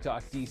 we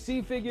talk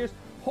DC figures,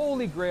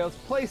 Holy Grails,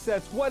 play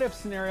sets, what if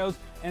scenarios,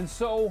 and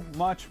so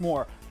much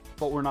more.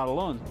 But we're not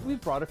alone. We've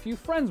brought a few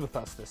friends with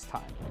us this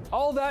time.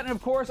 All that and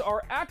of course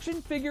our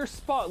action figure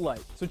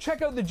spotlight. So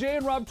check out the Jay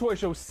and Rob Toy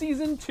Show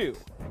Season 2,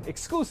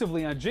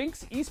 exclusively on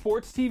Jinx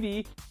Esports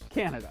TV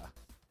Canada.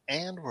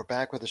 And we're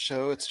back with the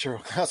show. It's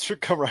Gerald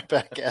Glassford. Come right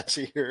back at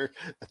you here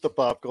at the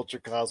Pop Culture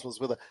Cosmos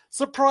with a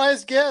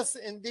surprise guest.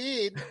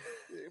 Indeed,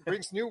 it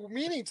brings new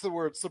meaning to the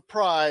word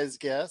surprise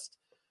guest.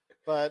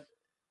 But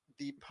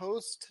the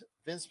post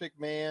Vince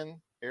McMahon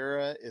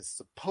era is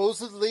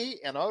supposedly,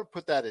 and I would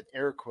put that in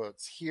air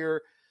quotes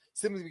here,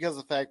 simply because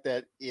of the fact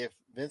that if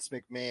Vince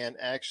McMahon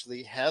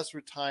actually has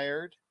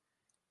retired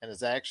and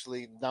is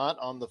actually not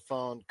on the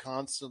phone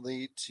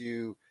constantly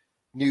to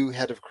new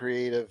head of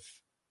creative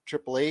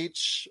Triple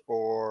H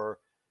or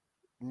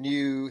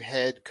new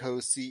head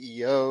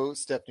co-CEO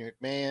Stephanie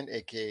McMahon,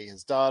 aka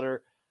his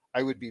daughter,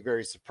 I would be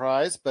very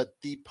surprised. But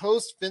the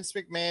post Vince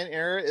McMahon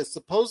era is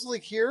supposedly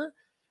here,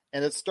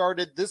 and it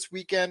started this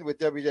weekend with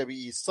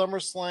WWE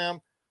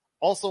SummerSlam.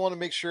 Also want to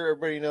make sure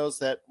everybody knows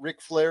that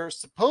Ric Flair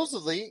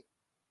supposedly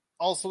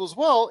also as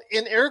well,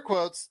 in air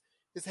quotes,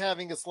 is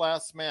having his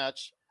last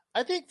match,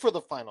 I think for the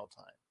final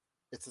time.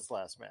 It's his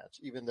last match,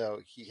 even though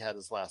he had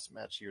his last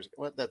match years ago.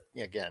 Well, that,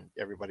 again,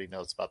 everybody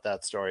knows about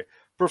that story.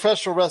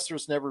 Professional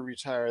wrestlers never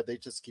retire. They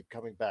just keep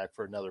coming back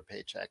for another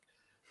paycheck.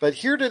 But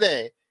here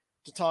today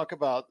to talk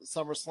about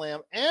SummerSlam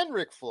and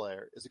Ric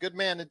Flair is a good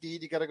man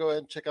indeed. You got to go ahead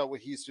and check out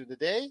what he's doing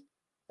today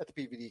at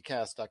the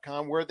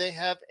PVDcast.com, where they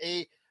have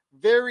a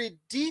very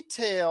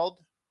detailed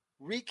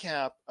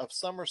recap of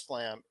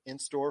SummerSlam in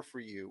store for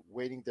you,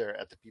 waiting there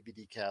at the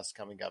PVDcast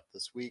coming up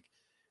this week.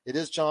 It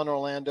is John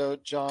Orlando.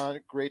 John,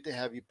 great to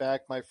have you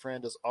back, my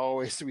friend. As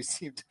always, we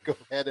seem to go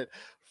ahead and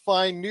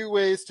find new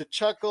ways to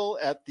chuckle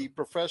at the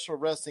professional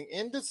wrestling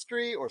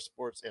industry or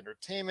sports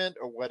entertainment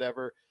or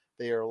whatever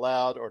they are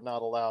allowed or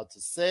not allowed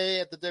to say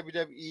at the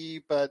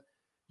WWE. But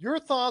your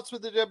thoughts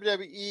with the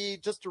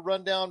WWE, just to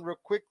run down real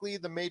quickly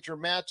the major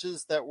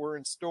matches that were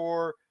in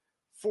store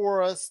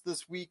for us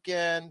this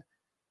weekend.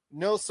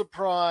 No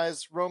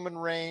surprise, Roman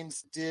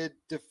Reigns did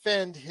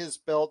defend his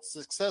belt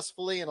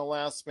successfully in a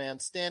last man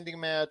standing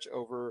match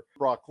over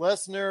Brock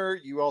Lesnar.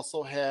 You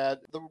also had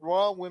the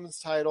Raw Women's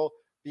title.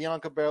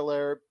 Bianca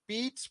Belair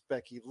beat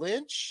Becky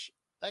Lynch.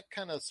 That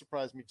kind of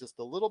surprised me just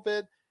a little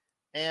bit.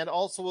 And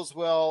also as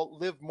well,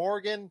 Liv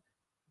Morgan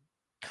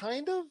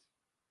kind of,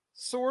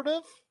 sort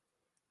of,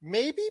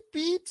 maybe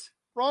beat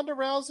Ronda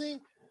Rousey.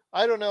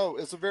 I don't know.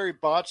 It's a very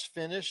botched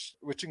finish,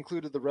 which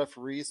included the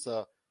referee.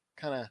 So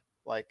kind of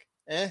like,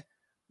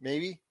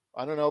 maybe.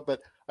 I don't know.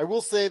 But I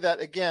will say that,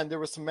 again, there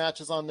were some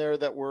matches on there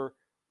that were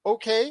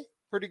okay,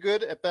 pretty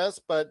good at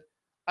best. But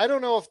I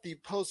don't know if the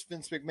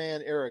post-Vince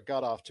McMahon era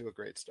got off to a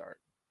great start.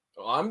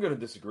 Well, I'm going to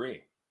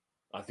disagree.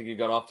 I think it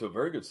got off to a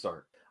very good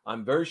start.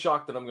 I'm very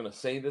shocked that I'm going to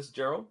say this,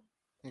 Gerald,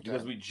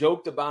 because we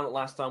joked about it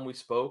last time we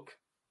spoke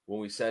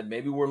when we said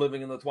maybe we're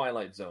living in the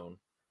Twilight Zone,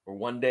 or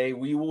one day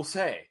we will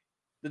say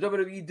the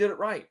WWE did it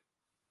right.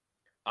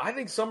 I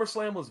think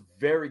SummerSlam was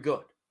very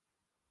good.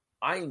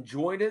 I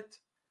enjoyed it.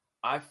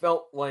 I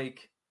felt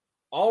like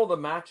all the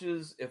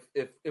matches,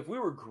 if we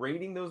were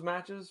grading those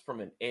matches from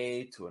an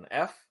A to an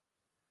F,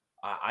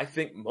 I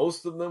think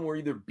most of them were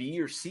either B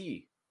or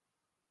C.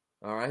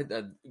 All right,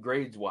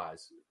 grades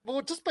wise.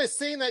 Well, just by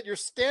saying that, your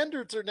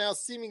standards are now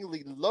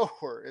seemingly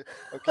lower.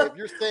 Okay, if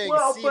you're saying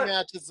C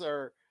matches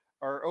are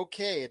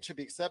okay, it should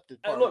be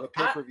accepted part of a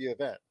pay-per-view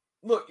event.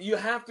 Look, you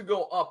have to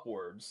go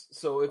upwards.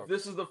 So if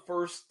this is the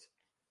first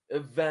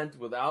event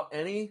without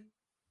any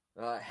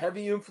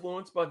heavy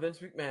influence by Vince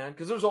McMahon,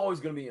 because there's always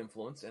going to be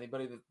influence.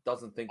 Anybody that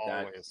doesn't think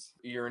that,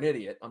 you're an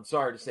idiot. I'm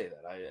sorry to say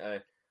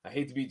that. I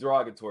hate to be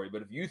derogatory,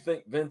 but if you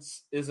think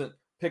Vince isn't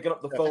picking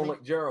up the phone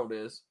like Gerald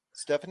is.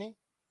 Stephanie,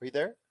 are you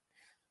there?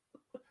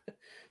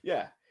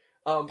 Yeah.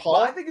 Paul?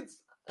 I think it's...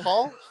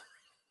 Paul?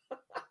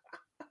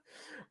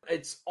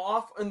 It's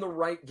off in the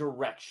right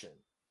direction.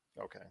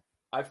 Okay.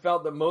 I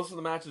felt that most of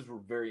the matches were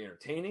very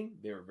entertaining.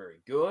 They were very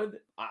good.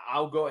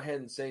 I'll go ahead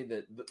and say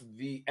that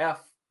the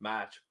F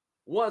match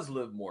was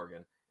Liv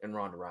Morgan and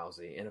Ronda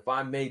Rousey. And if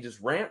I may just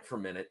rant for a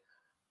minute,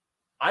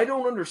 I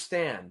don't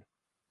understand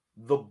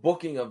the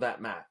booking of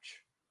that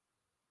match.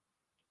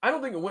 I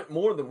don't think it went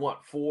more than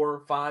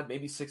 4, 5,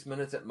 maybe 6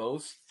 minutes at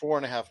most.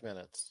 4.5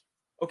 minutes.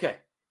 Okay.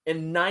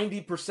 And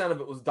 90%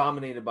 of it was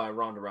dominated by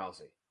Ronda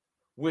Rousey,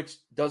 which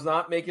does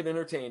not make it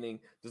entertaining,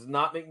 does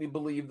not make me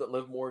believe that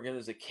Liv Morgan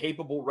is a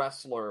capable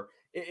wrestler.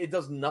 It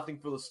does nothing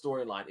for the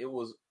storyline. It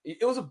was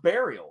a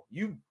burial.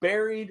 You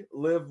buried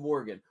Liv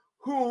Morgan,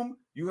 whom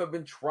you have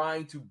been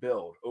trying to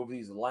build over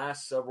these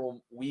last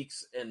several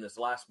weeks and this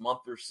last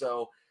month or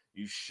so.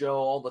 You show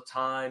all the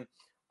time,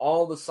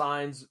 all the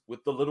signs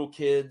with the little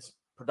kids,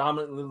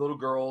 predominantly little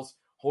girls,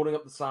 holding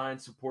up the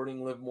signs,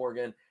 supporting Liv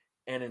Morgan.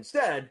 And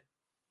instead,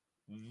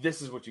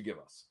 this is what you give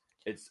us.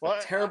 It's a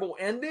terrible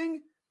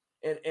ending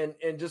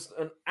and just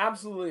an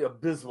absolutely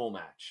abysmal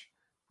match.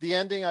 The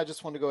ending, I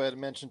just want to go ahead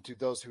and mention to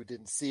those who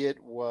didn't see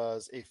it,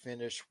 was a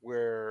finish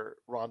where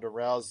Ronda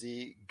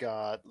Rousey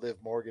got Liv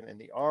Morgan in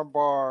the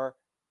armbar.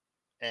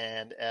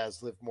 And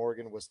as Liv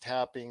Morgan was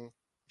tapping,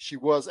 she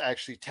was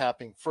actually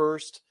tapping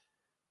first.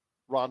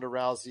 Ronda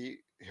Rousey,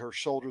 her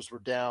shoulders were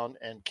down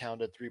and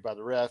counted 3 by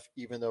the ref,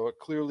 even though it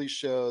clearly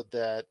showed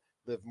that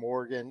Liv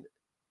Morgan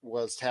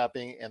was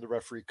tapping and the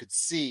referee could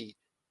see.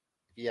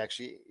 He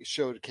actually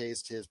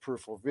showcased his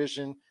peripheral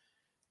vision.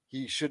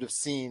 He should have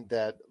seen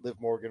that Liv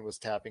Morgan was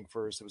tapping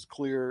first. It was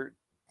clear,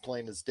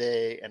 plain as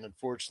day, and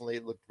unfortunately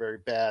it looked very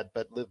bad,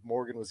 but Liv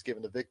Morgan was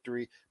given the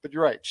victory. But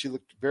you're right, she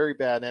looked very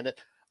bad in it.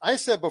 I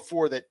said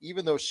before that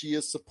even though she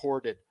is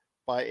supported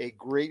by a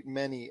great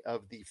many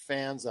of the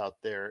fans out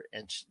there,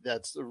 and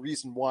that's the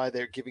reason why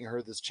they're giving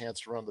her this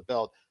chance to run the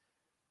belt,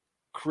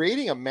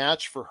 creating a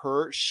match for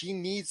her, she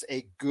needs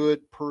a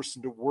good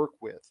person to work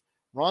with.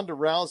 Ronda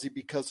Rousey,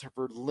 because of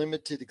her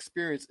limited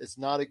experience, is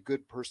not a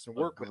good person to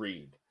work with.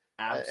 Agreed.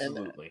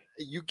 Absolutely.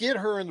 And you get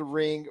her in the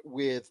ring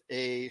with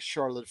a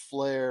Charlotte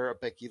Flair, a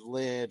Becky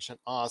Lynch, an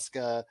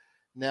Asuka.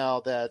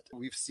 Now that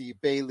we see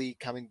Bayley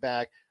coming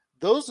back,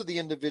 those are the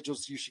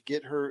individuals you should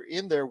get her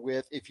in there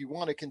with if you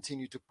want to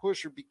continue to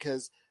push her,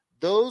 because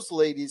those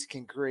ladies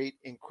can create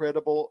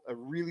incredible,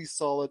 really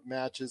solid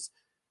matches.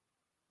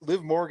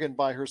 Liv Morgan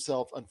by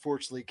herself,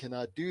 unfortunately,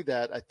 cannot do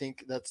that. I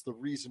think that's the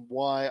reason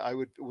why I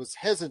was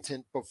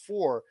hesitant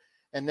before,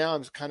 and now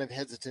I'm kind of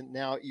hesitant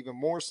now even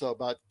more so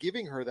about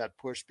giving her that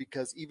push,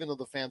 because even though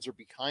the fans are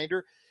behind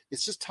her,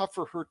 it's just tough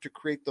for her to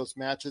create those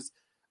matches.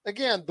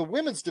 Again, the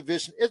women's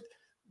division,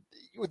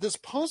 with this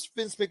post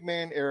Vince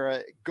McMahon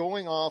era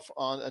going off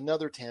on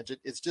another tangent,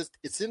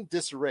 it's in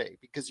disarray,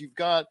 because you've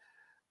got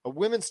a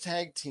women's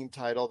tag team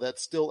title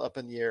that's still up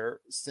in the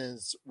air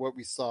since what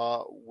we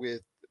saw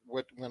with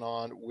what went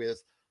on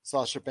with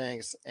Sasha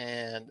Banks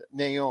and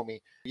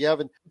Naomi. You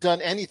haven't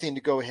done anything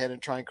to go ahead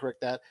and try and correct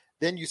that.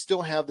 Then you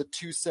still have the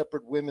 2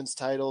 separate women's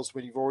titles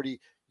when you've already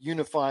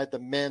unified the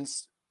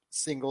men's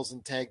singles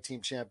and tag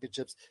team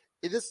championships.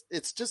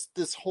 It's just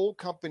this whole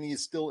company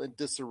is still in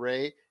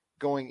disarray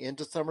going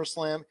into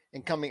SummerSlam,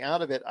 and coming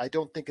out of it, I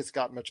don't think it's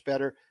gotten much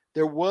better.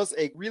 There was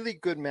a really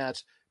good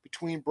match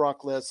between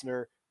Brock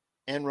Lesnar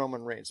and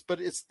Roman Reigns, but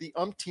it's the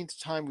umpteenth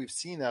time we've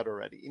seen that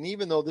already. And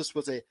even though this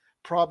was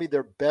probably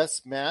their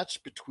best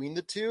match between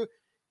the two,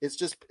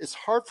 it's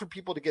hard for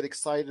people to get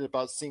excited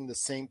about seeing the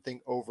same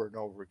thing over and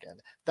over again.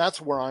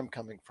 That's where I'm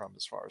coming from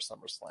as far as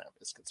SummerSlam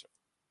is concerned.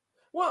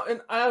 Well,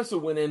 and I also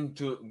went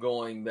into it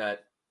going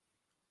that,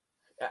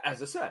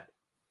 as I said,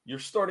 you're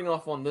starting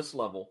off on this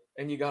level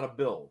and you got to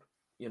build,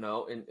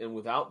 and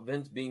without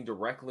Vince being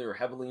directly or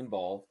heavily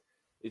involved,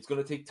 it's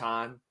going to take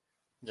time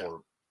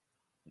for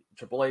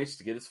Triple H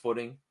to get his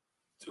footing.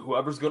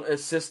 Whoever's going to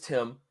assist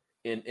him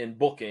in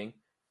booking,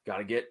 got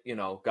to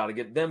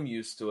get them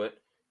used to it.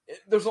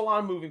 There's a lot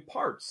of moving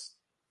parts.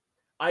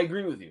 I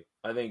agree with you.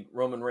 I think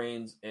Roman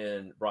Reigns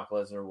and Brock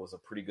Lesnar was a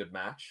pretty good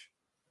match.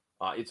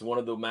 It's one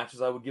of the matches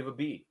I would give a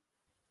B.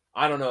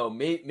 I don't know.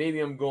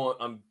 Maybe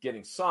I'm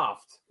getting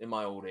soft in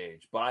my old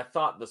age, but I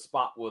thought the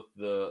spot with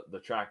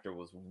the tractor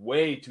was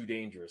way too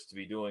dangerous to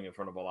be doing in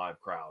front of a live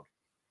crowd.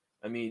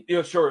 I mean,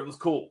 sure, it was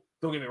cool.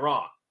 Don't get me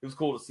wrong. It was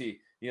cool to see,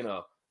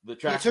 the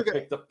tractor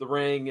picked up the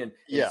ring and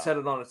set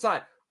it on its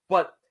side.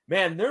 But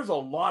man, there's a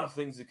lot of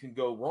things that can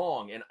go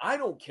wrong. And I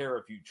don't care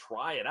if you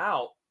try it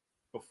out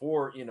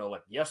before,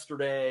 like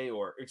yesterday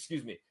or,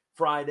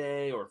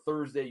 Friday or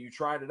Thursday, you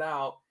tried it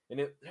out.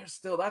 And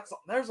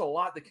there's a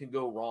lot that can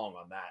go wrong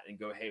on that and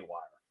go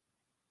haywire.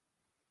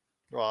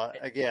 Well,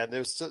 again,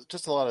 there's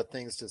just a lot of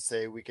things to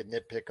say we could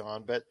nitpick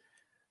on. But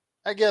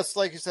I guess,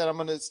 like you said, I'm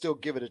going to still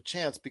give it a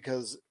chance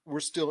because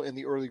we're still in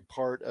the early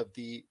part of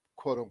the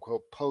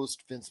quote-unquote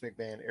post-Vince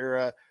McMahon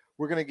era.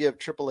 We're going to give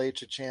Triple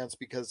H a chance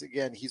because,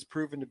 again, he's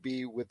proven to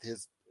be, with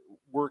his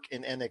work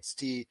in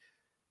NXT,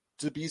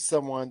 to be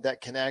someone that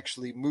can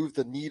actually move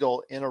the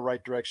needle in a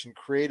right direction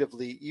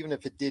creatively, even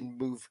if it didn't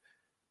move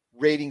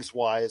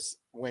ratings-wise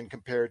when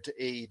compared to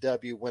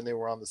AEW when they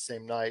were on the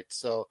same night.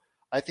 So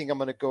I think I'm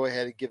going to go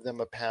ahead and give them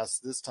a pass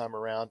this time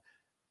around.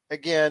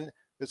 Again,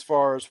 as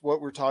far as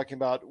what we're talking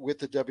about with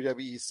the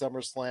WWE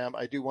SummerSlam,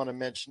 I do want to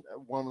mention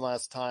one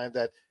last time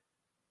that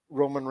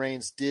Roman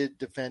Reigns did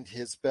defend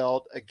his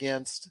belt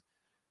against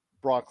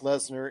Brock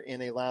Lesnar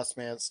in a last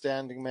man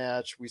standing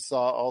match. We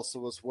saw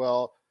also as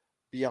well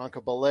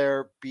Bianca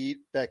Belair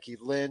beat Becky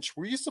Lynch.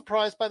 Were you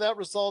surprised by that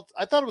result?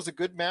 I thought it was a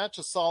good match,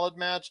 a solid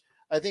match.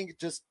 I think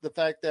just the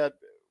fact that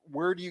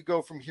where do you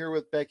go from here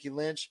with Becky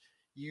Lynch?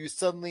 You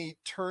suddenly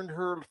turned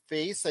her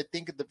face, I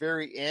think, at the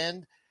very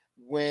end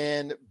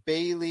when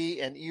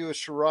Bayley and Io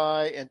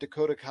Shirai and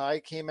Dakota Kai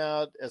came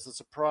out as a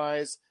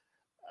surprise.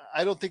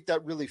 I don't think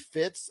that really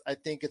fits. I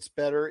think it's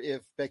better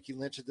if Becky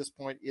Lynch at this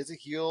point is a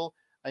heel.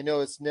 I know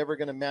it's never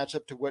going to match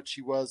up to what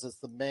she was as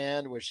the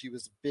man, where she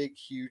was a big,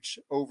 huge,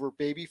 over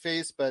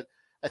babyface. But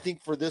I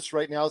think for this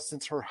right now,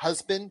 since her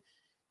husband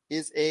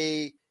is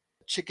a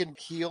chicken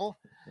heel,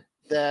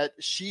 that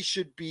she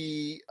should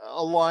be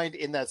aligned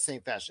in that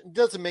same fashion. It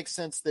doesn't make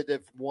sense that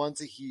if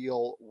one's a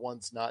heel,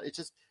 one's not.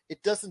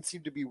 It doesn't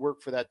seem to be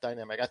work for that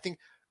dynamic. I think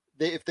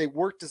if they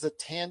worked as a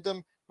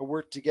tandem or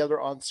worked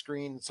together on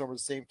screen in sort of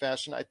the same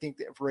fashion, I think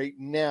that right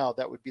now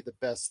that would be the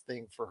best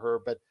thing for her.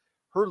 But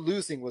her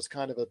losing was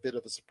kind of a bit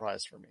of a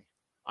surprise for me.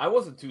 I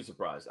wasn't too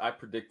surprised. I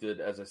predicted,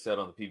 as I said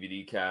on the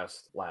PVD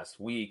cast last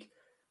week,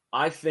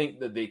 I think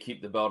that they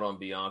keep the belt on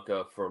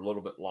Bianca for a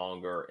little bit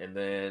longer, and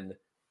then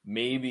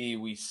maybe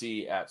we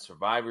see at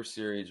Survivor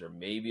Series or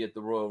maybe at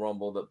the Royal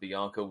Rumble that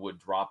Bianca would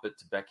drop it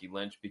to Becky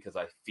Lynch, because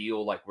I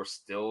feel like we're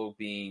still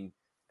being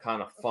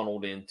kind of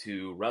funneled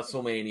into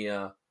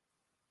WrestleMania,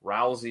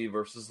 Rousey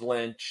versus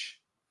Lynch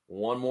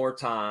one more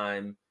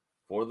time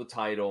for the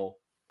title,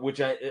 which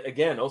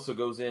again also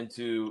goes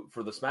into,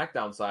 for the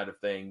SmackDown side of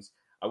things,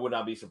 I would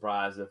not be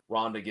surprised if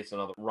Ronda gets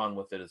another run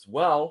with it as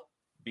well,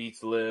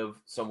 beats Liv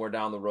somewhere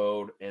down the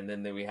road, and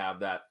then we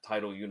have that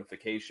title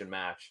unification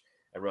match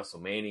at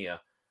WrestleMania.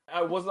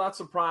 I was not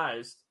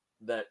surprised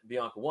that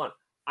Bianca won.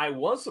 I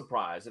was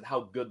surprised at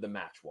how good the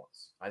match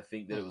was. I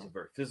think that it was a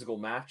very physical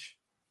match.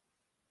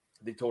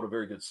 They told a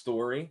very good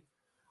story.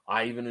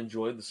 I even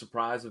enjoyed the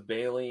surprise of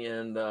Bayley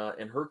and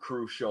her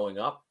crew showing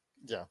up.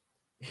 Yeah.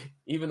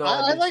 Even though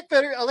I like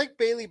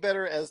Bayley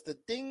better as the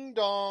ding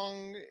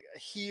dong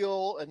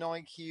heel,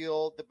 annoying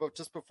heel. But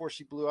just before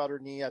she blew out her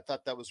knee, I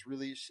thought that was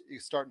really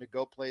starting to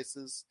go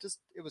places.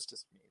 It was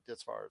just me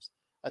as far as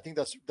I think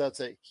that's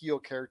a heel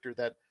character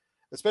that,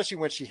 especially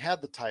when she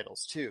had the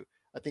titles too.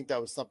 I think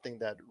that was something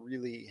that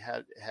really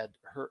had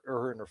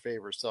her in her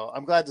favor. So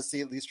I'm glad to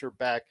see at least her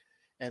back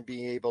and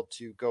being able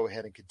to go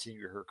ahead and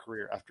continue her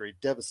career after a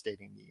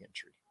devastating knee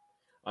injury.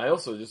 I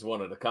also just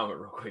wanted to comment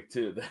real quick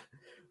too that,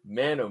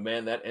 man, oh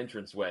man, that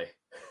entranceway.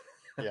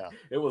 Yeah.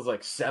 It was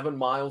like 7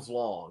 miles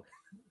long.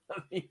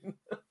 I mean,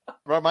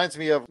 reminds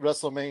me of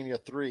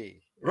WrestleMania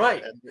 3.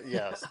 Right.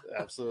 Yes,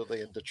 absolutely,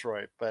 in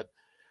Detroit. But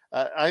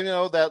I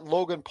know that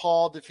Logan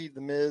Paul defeated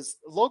The Miz.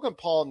 Logan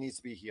Paul needs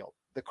to be healed.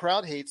 The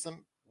crowd hates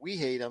him. We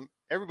hate him.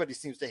 Everybody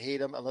seems to hate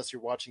him unless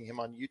you're watching him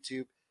on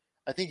YouTube.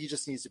 I think he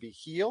just needs to be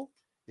heel.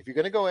 If you're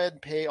going to go ahead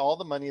and pay all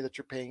the money that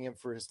you're paying him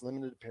for his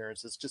limited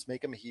appearances, just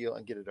make him a heel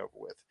and get it over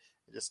with.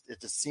 It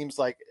just seems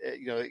like,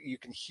 you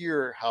can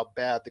hear how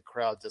bad the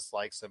crowd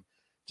dislikes him.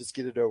 Just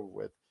get it over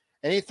with.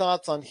 Any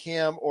thoughts on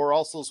him, or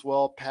also as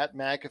well, Pat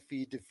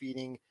McAfee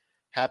defeating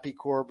Happy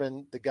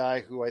Corbin, the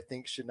guy who I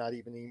think should not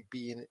even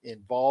be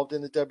involved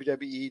in the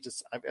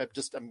WWE? I'm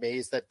just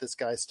amazed that this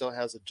guy still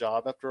has a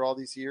job after all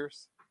these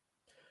years.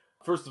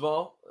 First of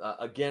all,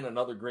 again,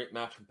 another great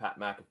match from Pat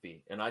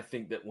McAfee. And I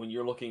think that when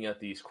you're looking at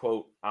these,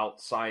 quote,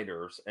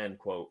 outsiders, end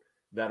quote,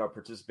 that are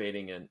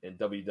participating in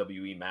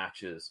WWE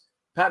matches,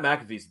 Pat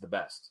McAfee's the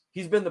best.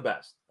 He's been the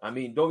best. I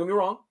mean, don't get me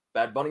wrong.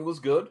 Bad Bunny was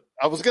good.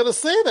 I was going to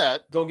say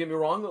that. Don't get me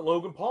wrong, that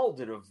Logan Paul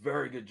did a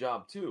very good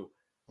job too.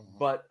 Mm-hmm.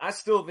 But I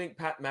still think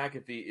Pat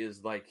McAfee is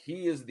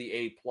he is the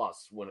A+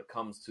 when it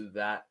comes to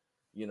that,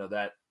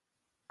 that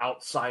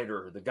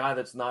outsider, the guy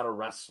that's not a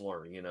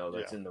wrestler,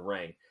 that's in the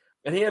ring.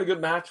 And he had a good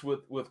match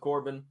with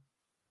Corbin.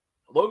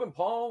 Logan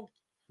Paul,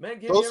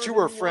 man, those two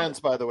were friends,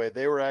 by the way.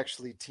 They were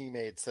actually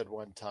teammates at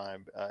one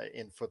time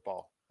in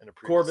football. In a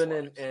Corbin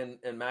and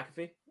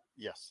McAfee?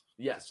 Yes.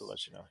 Yes. Just to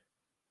let you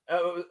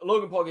know.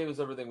 Logan Paul gave us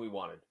everything we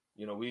wanted.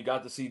 We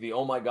got to see the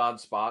oh my God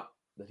spot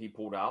that he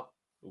pulled out.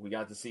 We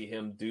got to see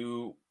him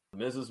do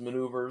Miz's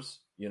maneuvers,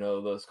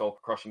 the skull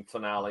crushing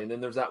finale. And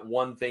then there's that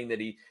one thing that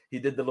he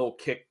did the little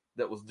kick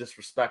that was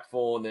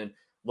disrespectful, and then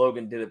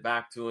Logan did it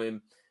back to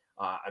him.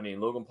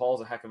 Logan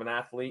Paul's a heck of an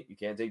athlete. You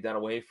can't take that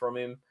away from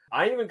him.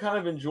 I even kind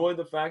of enjoyed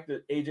the fact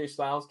that AJ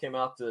Styles came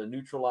out to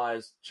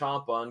neutralize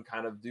Ciampa and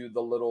kind of do the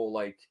little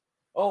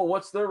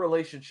what's their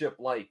relationship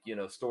like,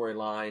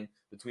 storyline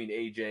between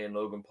AJ and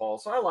Logan Paul.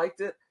 So I liked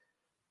it.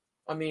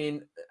 I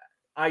mean,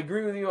 I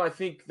agree with you. I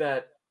think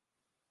that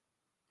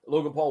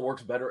Logan Paul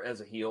works better as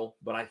a heel,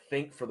 but I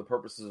think for the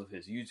purposes of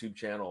his YouTube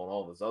channel and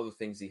all those other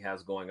things he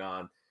has going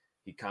on,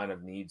 he kind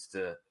of needs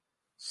to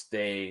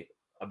stay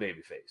a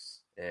babyface.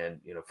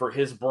 And, for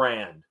his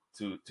brand,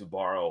 to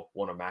borrow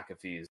one of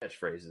McAfee's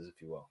catchphrases,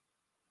 if you will.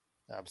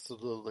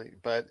 Absolutely.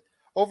 But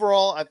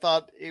overall, I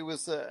thought it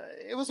was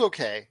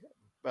okay.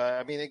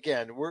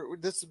 Again,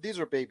 these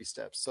are baby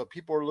steps. So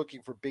people are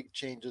looking for big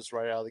changes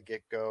right out of the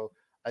get-go.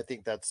 I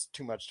think that's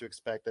too much to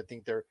expect. I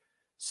think they're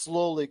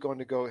slowly going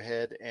to go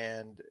ahead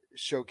and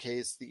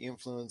showcase the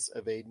influence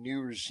of a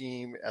new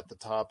regime at the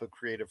top of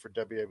creative for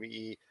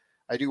WWE.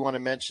 I do want to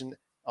mention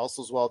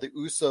also as well, the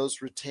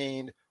Usos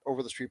retained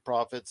Over the Street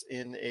Profits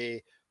in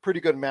a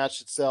pretty good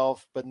match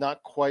itself, but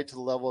not quite to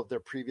the level of their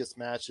previous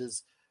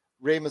matches.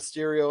 Rey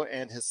Mysterio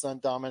and his son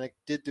Dominic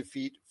did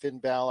defeat Finn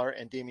Balor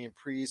and Damian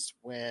Priest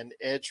when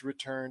Edge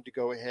returned to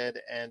go ahead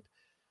and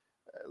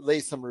lay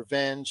some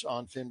revenge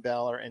on Finn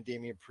Balor and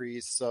Damian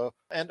Priest.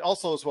 And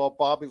also as well,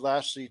 Bobby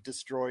Lashley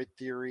destroyed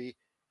Theory.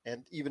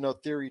 And even though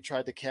Theory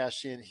tried to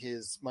cash in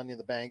his Money in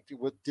the Bank,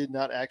 did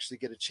not actually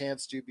get a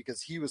chance to,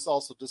 because he was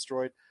also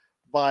destroyed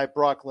by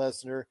Brock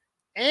Lesnar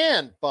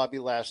and Bobby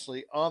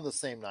Lashley on the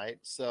same night.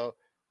 So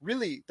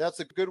really, that's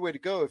a good way to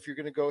go if you're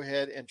going to go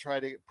ahead and try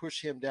to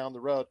push him down the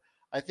road.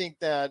 I think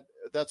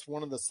that's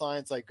one of the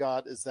signs I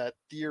got, is that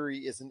Theory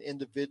is an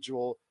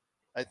individual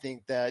I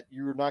think that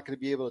you're not going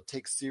to be able to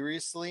take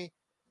seriously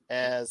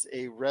as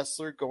a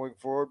wrestler going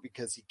forward,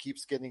 because he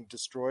keeps getting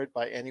destroyed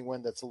by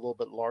anyone that's a little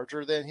bit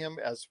larger than him,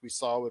 as we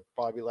saw with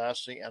Bobby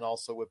Lashley and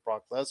also with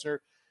Brock Lesnar.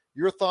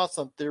 Your thoughts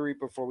on Theory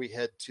before we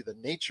head to the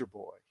Nature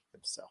Boy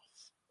himself.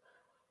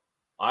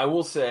 I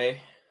will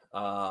say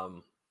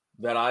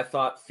that I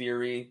thought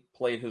Theory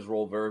played his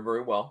role very,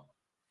 very well.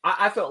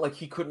 I felt like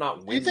he could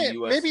not win the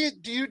U.S. Maybe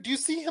do you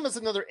see him as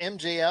another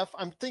MJF?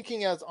 I'm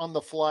thinking as on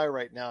the fly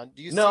right now.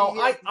 Do you? No,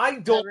 see I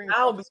don't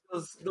now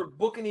because they're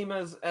booking him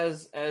as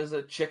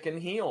a chicken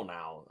heel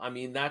now. I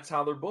mean, that's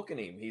how they're booking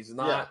him. He's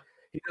not. Yeah.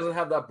 He doesn't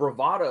have that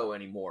bravado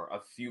anymore. A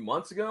few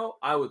months ago,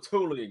 I would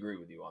totally agree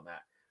with you on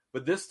that.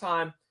 But this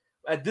time,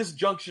 at this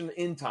junction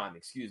in time,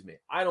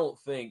 I don't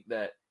think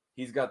that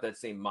he's got that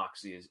same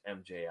moxie as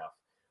MJF.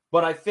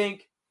 But I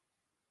think,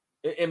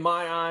 in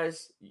my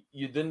eyes,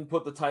 you didn't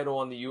put the title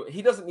on the U.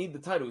 He doesn't need the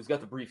title. He's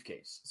got the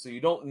briefcase. So you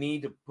don't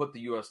need to put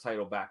the U.S.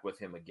 title back with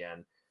him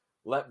again.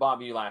 Let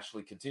Bobby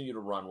Lashley continue to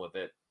run with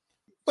it.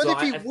 But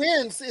if he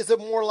wins, is it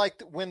more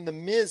like when The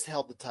Miz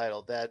held the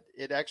title, that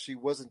it actually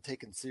wasn't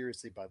taken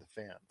seriously by the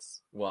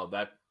fans? Well,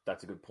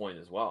 that's a good point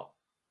as well.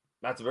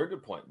 That's a very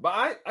good point.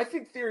 But I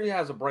think Theory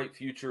has a bright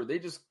future. They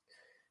just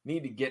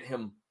need to get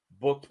him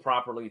booked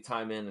properly,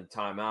 time in and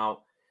time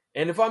out.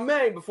 And if I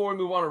may, before we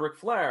move on to Ric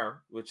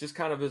Flair, which is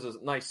kind of is a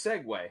nice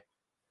segue,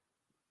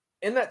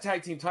 in that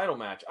tag team title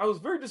match, I was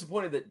very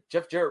disappointed that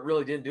Jeff Jarrett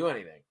really didn't do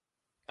anything.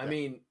 I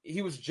mean,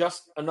 he was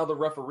just another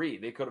referee.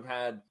 They could have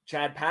had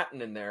Chad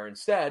Patton in there.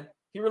 Instead,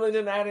 he really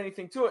didn't add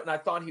anything to it, and I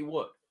thought he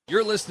would.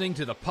 You're listening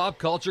to the Pop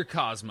Culture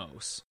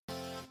Cosmos.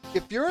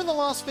 If you're in the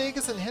Las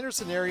Vegas and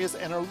Henderson areas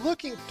and are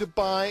looking to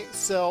buy,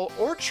 sell,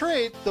 or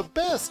trade the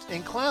best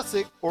in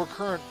classic or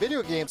current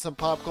video games and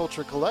pop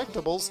culture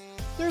collectibles,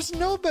 there's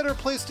no better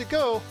place to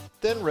go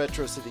than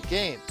Retro City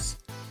Games.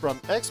 From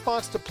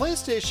Xbox to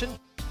PlayStation,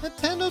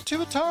 Nintendo to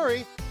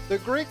Atari, the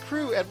great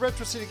crew at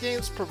Retro City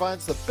Games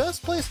provides the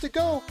best place to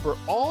go for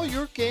all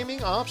your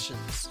gaming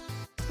options.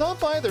 Stop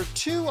by their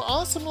 2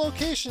 awesome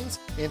locations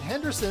in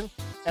Henderson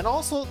and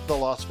also the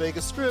Las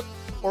Vegas Strip,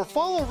 or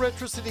follow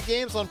Retro City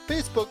Games on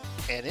Facebook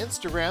and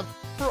Instagram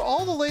for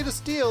all the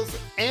latest deals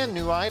and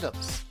new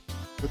items.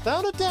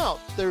 Without a doubt,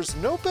 there's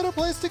no better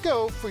place to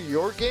go for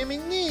your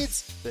gaming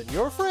needs than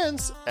your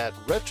friends at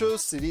Retro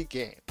City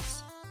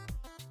Games.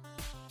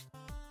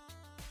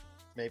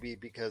 Maybe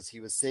because he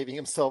was saving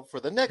himself for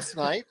the next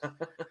night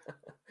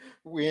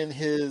in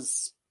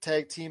his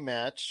tag team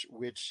match,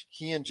 which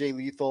he and Jay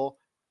Lethal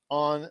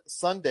on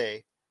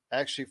Sunday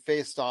actually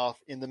faced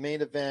off in the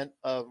main event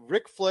of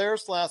Ric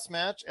Flair's last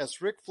match,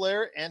 as Ric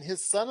Flair and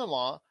his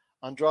son-in-law,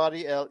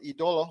 Andrade El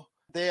Idolo,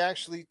 they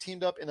actually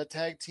teamed up in a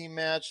tag team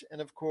match. And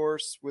of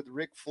course, with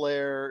Ric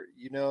Flair,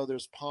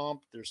 there's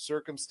pomp, there's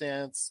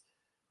circumstance.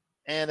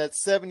 And at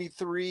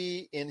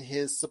 73 in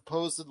his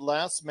supposed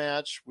last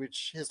match,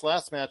 which his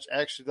last match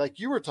actually, like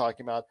you were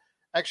talking about,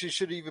 actually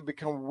should have even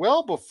become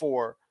well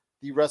before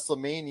the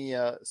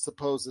WrestleMania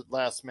supposed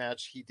last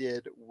match he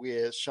did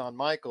with Shawn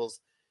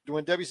Michaels.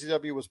 When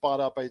WCW was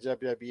bought out by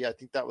WWE, I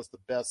think that was the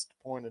best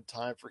point in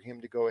time for him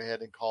to go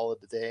ahead and call it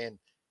a day. And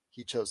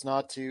he chose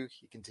not to.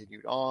 He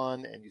continued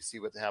on, and you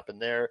see what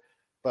happened there.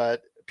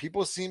 But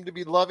people seem to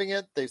be loving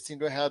it. They seem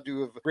to have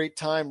a great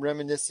time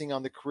reminiscing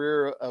on the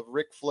career of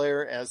Ric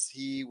Flair as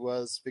he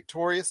was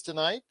victorious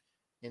tonight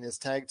in his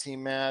tag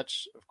team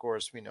match. Of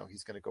course, we know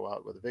he's going to go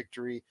out with a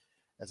victory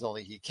as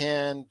only he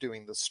can,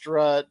 doing the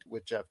strut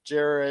with Jeff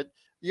Jarrett.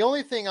 The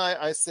only thing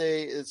I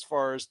say as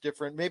far as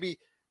different, maybe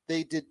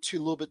they did a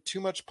little bit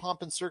too much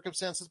pomp and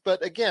circumstances.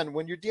 But again,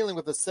 when you're dealing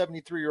with a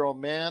 73-year-old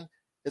man,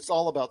 it's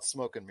all about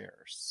smoke and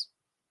mirrors.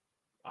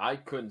 I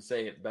couldn't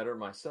say it better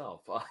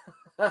myself.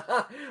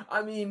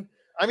 I mean,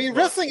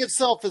 wrestling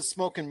itself is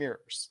smoke and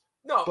mirrors.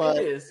 No, but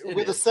it is.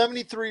 With a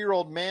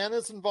 73-year-old man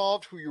is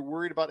involved who you're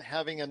worried about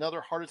having another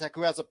heart attack,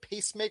 who has a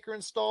pacemaker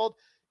installed,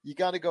 you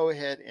got to go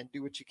ahead and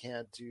do what you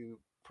can to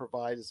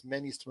provide as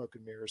many smoke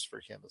and mirrors for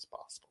him as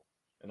possible.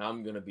 And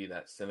I'm going to be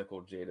that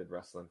cynical, jaded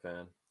wrestling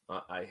fan.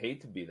 I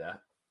hate to be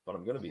that, but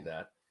I'm going to be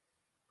that.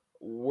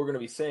 We're going to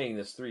be saying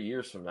this 3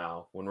 years from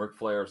now when Ric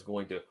Flair is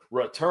going to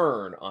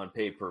return on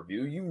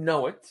pay-per-view. You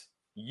know it.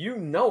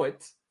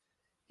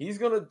 He's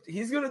going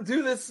to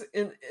do this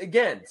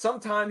again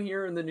sometime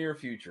here in the near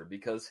future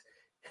because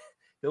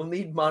he'll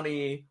need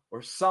money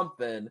or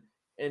something.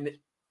 And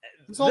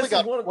he's only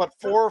got 4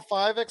 or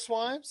 5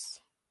 ex-wives?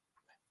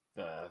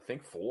 I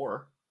think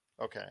 4.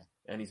 Okay.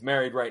 And he's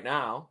married right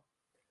now.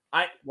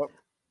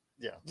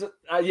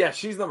 Yeah,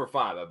 she's number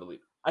 5, I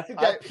believe. I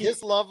think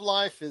his love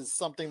life is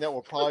something that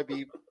will probably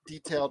be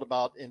detailed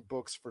about in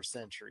books for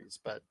centuries.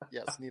 But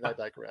yes, need I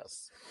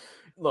digress?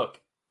 Look,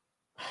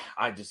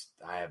 I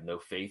have no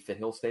faith that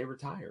he'll stay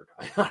retired.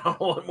 I don't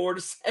know what more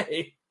to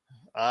say.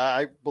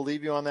 I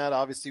believe you on that.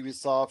 Obviously, we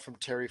saw from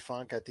Terry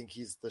Funk. I think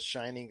he's the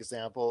shining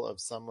example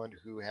of someone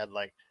who had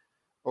like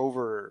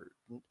over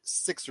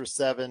 6 or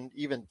 7,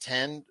 even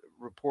 10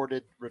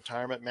 reported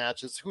retirement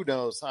matches. Who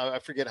knows? I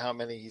forget how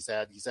many he's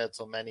had. He's had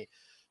so many.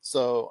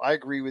 So I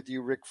agree with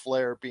you, Ric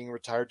Flair being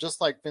retired,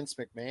 just like Vince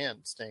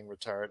McMahon staying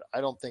retired.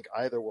 I don't think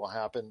either will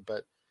happen,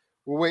 but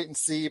we'll wait and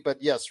see.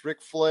 But yes, Ric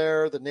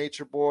Flair, the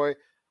Nature Boy,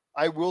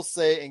 I will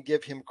say and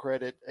give him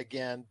credit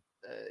again.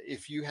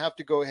 If you have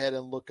to go ahead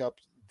and look up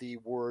the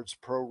words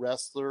pro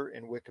wrestler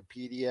in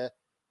Wikipedia,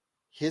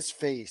 his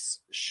face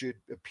should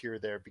appear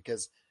there,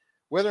 because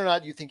whether or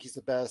not you think he's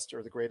the best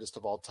or the greatest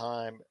of all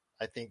time,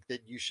 I think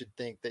that you should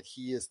think that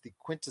he is the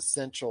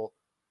quintessential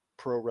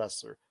pro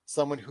wrestler,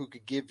 someone who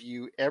could give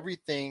you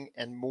everything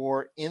and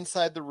more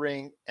inside the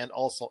ring and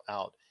also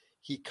out.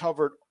 He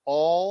covered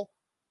all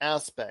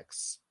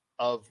aspects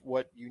of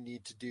what you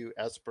need to do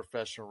as a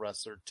professional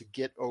wrestler to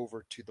get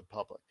over to the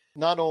public.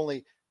 Not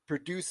only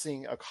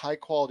producing a high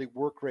quality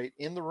work rate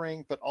in the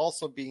ring, but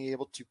also being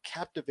able to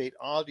captivate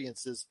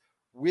audiences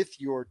with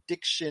your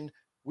diction,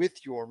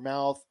 with your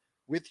mouth,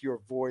 with your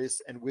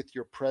voice, and with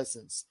your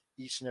presence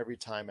each and every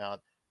time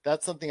out.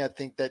 That's something I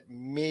think that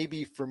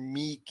maybe for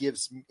me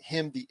gives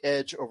him the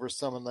edge over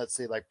someone, let's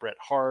say like Bret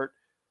Hart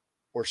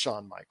or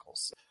Shawn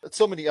Michaels.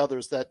 So many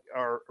others that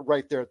are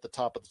right there at the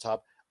top of the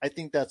top. I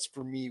think that's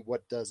for me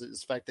what does it,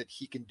 is the fact that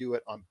he can do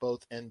it on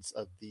both ends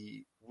of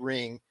the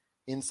ring,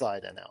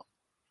 inside and out.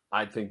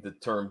 I think the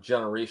term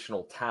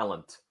generational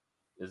talent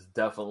is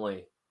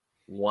definitely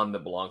one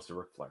that belongs to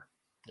Ric Flair.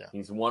 Yeah.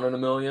 He's 1 in a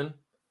million,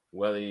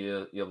 whether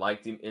you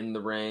liked him in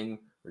the ring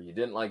or you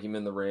didn't like him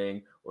in the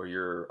ring, or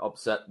you're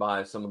upset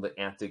by some of the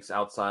antics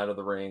outside of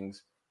the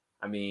rings.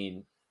 I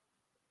mean,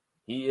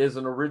 he is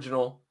an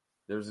original.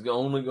 There's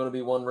only going to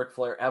be one Ric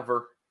Flair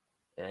ever.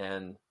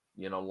 And,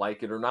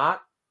 like it or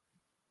not,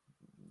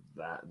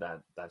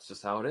 that's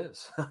just how it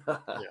is.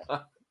 Yeah,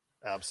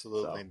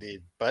 absolutely,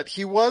 indeed. But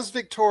he was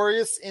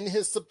victorious in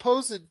his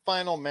supposed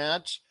final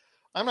match.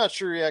 I'm not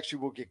sure he actually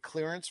will get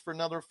clearance for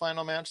another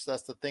final match.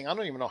 That's the thing. I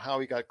don't even know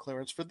how he got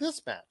clearance for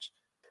this match.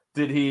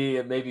 Did he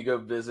maybe go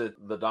visit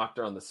the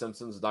doctor on The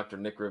Simpsons, Dr.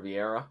 Nick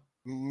Riviera?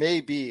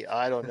 Maybe,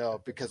 I don't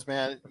know, because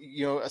man,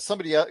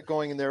 somebody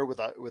going in there with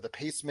a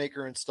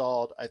pacemaker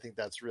installed, I think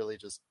that's really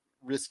just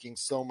risking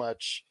so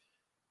much,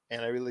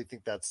 and I really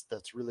think that's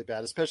really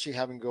bad, especially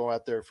having to go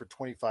out there for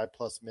 25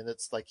 plus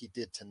minutes like he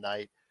did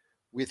tonight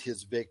with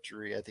his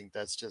victory. I think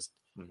that's just.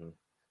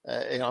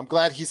 I'm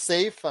glad he's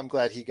safe. I'm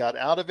glad he got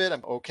out of it.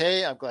 I'm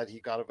okay. I'm glad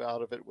he got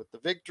out of it with the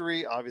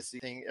victory.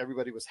 Obviously,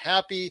 everybody was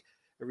happy.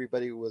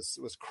 Everybody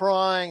was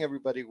crying.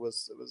 Everybody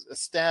was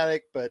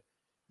ecstatic. But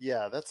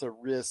yeah, that's a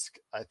risk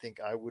I think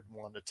I wouldn't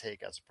want to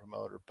take as a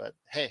promoter. But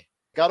hey,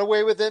 got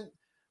away with it.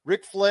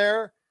 Ric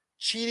Flair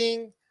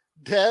cheating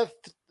death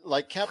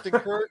like Captain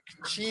Kirk,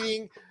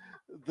 cheating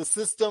the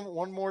system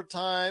one more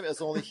time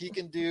as only he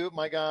can do.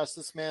 My gosh,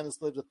 this man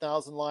has lived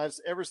 1,000 lives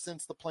ever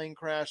since the plane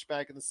crash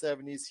back in the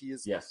 70s. He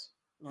has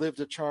lived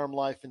a charmed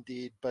life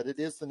indeed. But it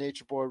is the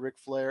Nature Boy Ric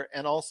Flair,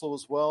 and also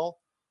as well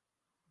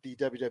the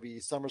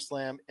WWE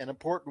SummerSlam, an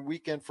important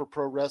weekend for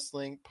pro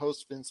wrestling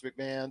post Vince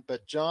McMahon.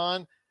 But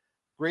John,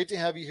 great to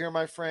have you here,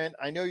 my friend.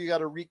 I know you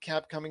got a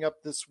recap coming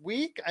up this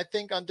week, I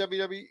think, on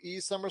WWE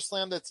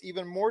SummerSlam that's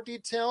even more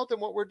detailed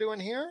than what we're doing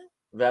here.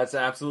 That's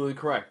absolutely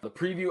correct. The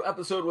preview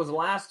episode was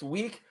last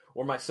week,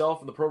 where myself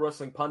and the pro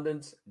wrestling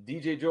pundits,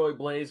 DJ Joey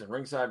Blaze and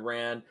Ringside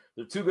Rand,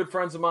 they're two good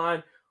friends of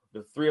mine.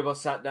 The three of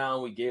us sat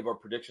down. We gave our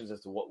predictions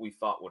as to what we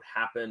thought would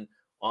happen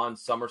on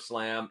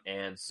SummerSlam.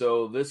 And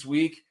so this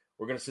week,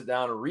 we're going to sit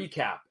down and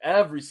recap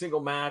every single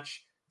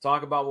match,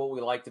 talk about what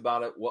we liked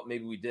about it, what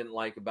maybe we didn't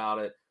like about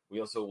it. We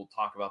also will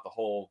talk about the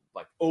whole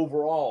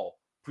overall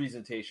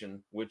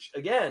presentation, which,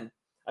 again,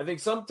 I think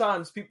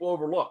sometimes people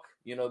overlook.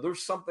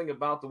 There's something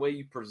about the way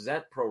you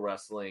present pro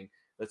wrestling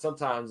that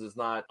sometimes is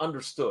not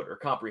understood or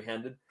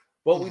comprehended.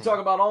 But we talk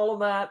about all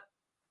of that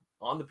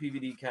on the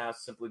PVD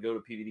Cast. Simply go to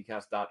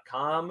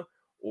pvdcast.com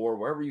or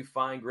wherever you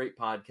find great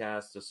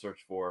podcasts to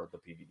search for the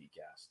PVD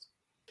Cast.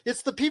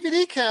 It's the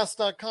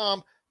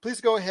pvdcast.com. Please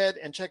go ahead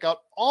and check out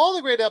all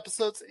the great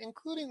episodes,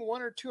 including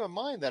one or two of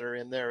mine that are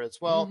in there as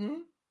well,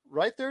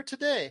 right there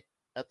today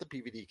at the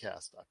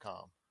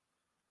pvdcast.com.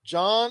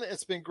 John,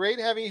 it's been great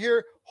having you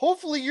here.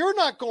 Hopefully you're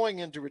not going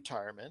into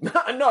retirement.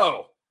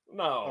 No,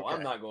 Okay.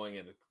 I'm not going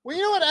into. Well,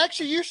 you know what?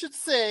 Actually, you should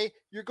say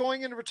you're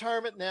going into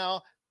retirement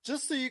now,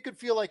 just so you can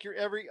feel like you're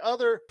every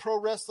other pro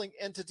wrestling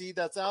entity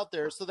that's out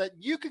there, so that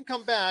you can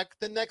come back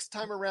the next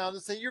time around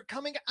and say you're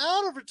coming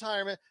out of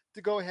retirement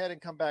to go ahead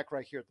and come back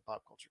right here at the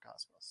Pop Culture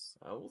Cosmos.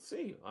 We'll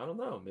see. I don't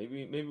know.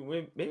 Maybe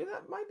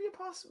that might be a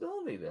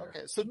possibility there.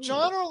 Okay, so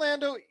John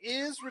Orlando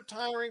is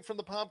retiring from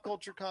the Pop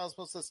Culture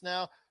Cosmos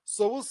now,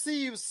 so we'll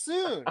see you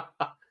soon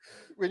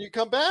when you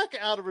come back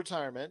out of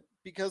retirement,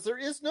 because there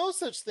is no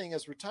such thing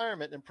as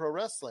retirement in pro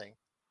wrestling.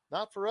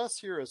 Not for us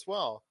here as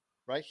well,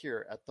 right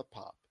here at the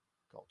Pop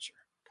Culture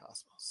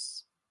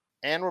Cosmos.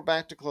 And we're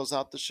back to close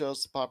out the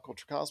show's the Pop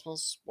Culture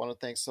Cosmos. Want to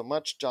thank so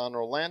much John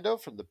Orlando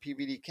from the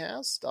PVD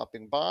Cast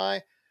stopping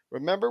by.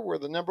 Remember, we're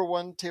the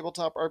 #1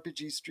 tabletop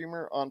RPG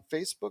streamer on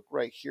Facebook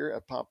right here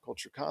at Pop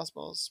Culture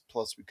Cosmos.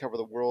 Plus, we cover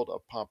the world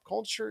of pop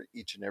culture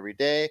each and every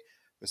day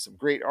with some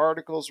great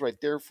articles right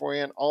there for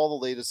you and all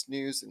the latest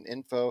news and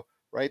info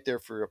right there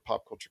for your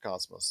Pop Culture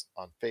Cosmos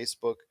on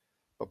Facebook.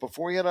 But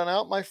before we head on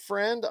out, my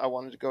friend, I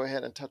wanted to go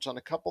ahead and touch on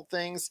a couple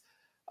things.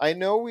 I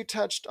know we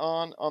touched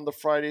on the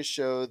Friday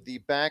show the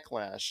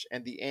backlash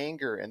and the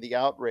anger and the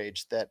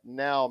outrage that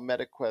now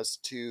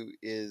MetaQuest 2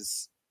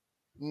 is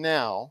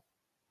now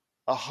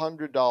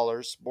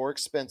 $100 more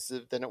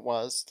expensive than it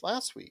was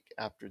last week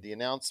after the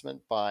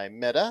announcement by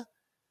Meta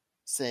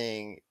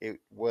saying it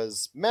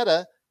was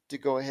Meta to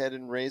go ahead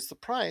and raise the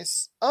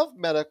price of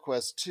Meta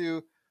Quest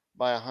 2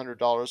 by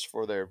 $100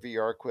 for their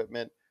VR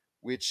equipment,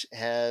 which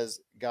has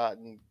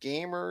gotten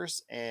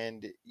gamers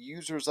and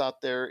users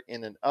out there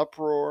in an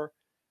uproar,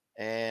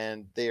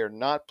 and they are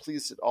not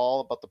pleased at all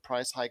about the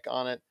price hike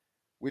on it,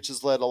 which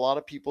has led a lot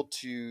of people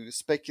to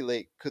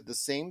speculate, could the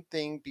same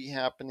thing be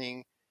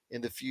happening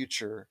in the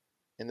future,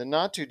 in the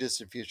not too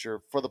distant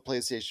future, for the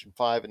PlayStation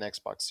 5 and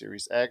Xbox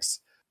Series X?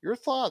 Your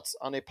thoughts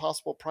on a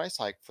possible price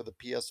hike for the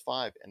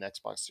PS5 and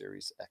Xbox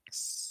Series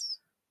X?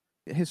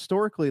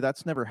 Historically,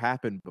 that's never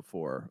happened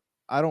before.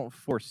 I don't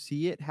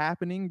foresee it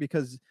happening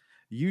because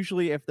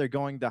usually if they're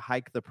going to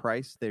hike the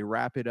price, they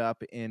wrap it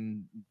up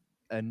in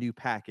a new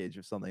package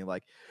or something,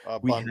 like A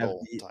we have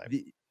bundle type.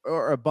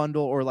 or a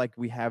bundle, or like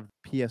we have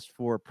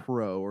PS4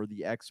 Pro or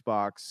the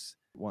Xbox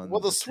one.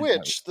 Well, the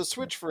Switch,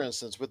 for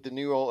instance, with the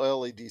new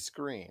LED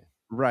screen.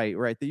 Right.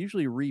 They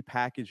usually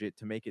repackage it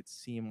to make it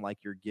seem like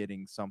you're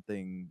getting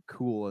something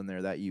cool in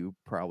there that you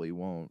probably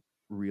won't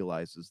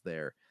realize is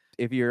there.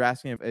 If you're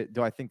asking,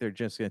 do I think they're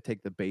just going to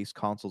take the base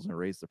consoles and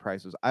raise the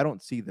prices? I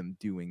don't see them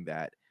doing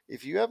that.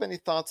 If you have any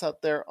thoughts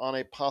out there on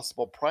a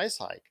possible price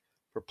hike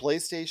for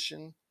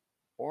PlayStation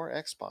or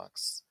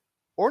Xbox,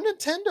 or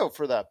Nintendo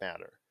for that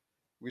matter,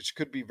 which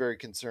could be very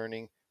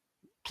concerning,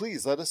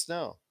 please let us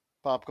know.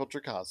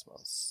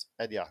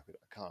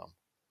 popculturecosmos@yahoo.com.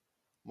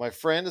 My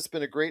friend, it's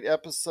been a great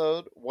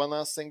episode. One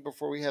last thing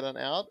before we head on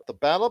out. The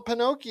Battle of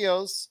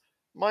Pinocchios.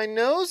 My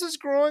nose is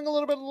growing a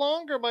little bit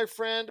longer, my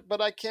friend,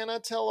 but I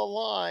cannot tell a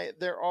lie.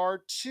 There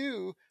are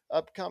 2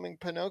 upcoming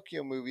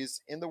Pinocchio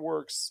movies in the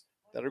works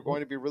that are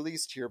going to be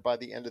released here by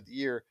the end of the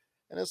year.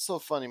 And it's so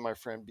funny, my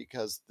friend,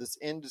 because this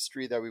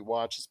industry that we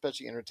watch,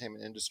 especially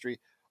entertainment industry,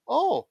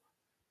 oh,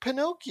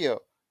 Pinocchio.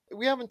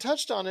 We haven't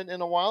touched on it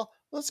in a while.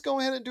 Let's go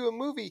ahead and do a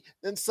movie.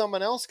 Then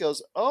someone else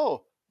goes,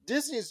 oh,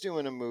 Disney's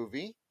doing a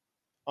movie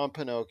on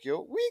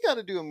Pinocchio. We got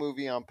to do a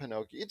movie on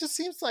Pinocchio. It just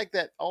seems like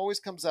that always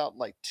comes out in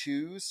like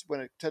 2s when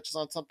it touches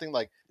on something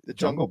like the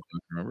Jungle Book.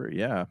 Remember?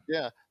 Yeah.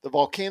 The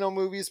volcano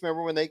movies.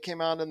 Remember when they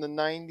came out in the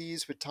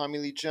 90s with Tommy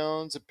Lee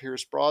Jones and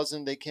Pierce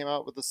Brosnan? They came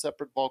out with the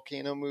separate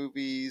volcano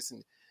movies.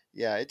 And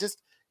yeah,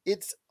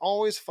 it's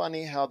always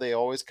funny how they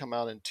always come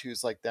out in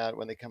 2s like that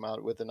when they come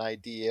out with an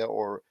idea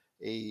or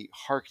a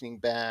harkening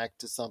back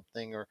to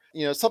something, or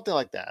something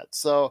like that.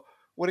 So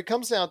when it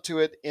comes down to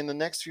it, in the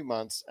next few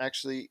months,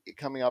 actually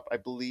coming up, I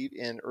believe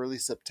in early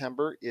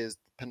September, is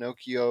the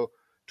Pinocchio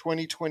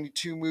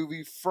 2022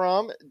 movie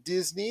from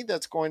Disney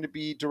that's going to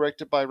be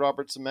directed by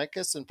Robert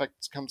Zemeckis. In fact,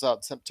 it comes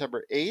out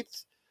September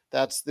 8th.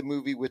 That's the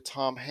movie with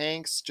Tom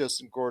Hanks,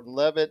 Joseph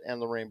Gordon-Levitt, and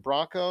Lorraine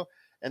Bracco.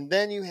 And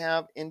then you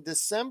have in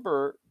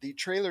December, the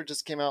trailer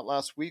just came out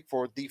last week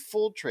for the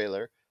full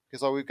trailer,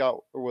 because all we've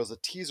got was a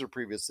teaser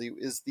previously,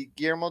 is the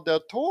Guillermo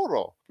del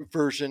Toro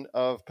version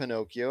of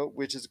Pinocchio,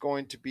 which is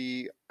going to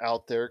be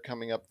out there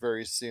coming up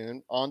very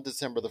soon on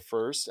December the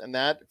 1st. And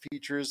that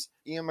features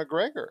Ian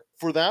McGregor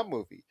for that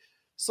movie.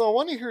 So I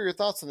want to hear your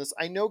thoughts on this.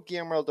 I know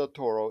Guillermo del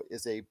Toro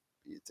is a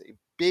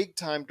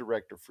big-time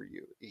director for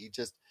you. He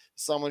just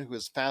someone who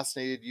has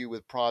fascinated you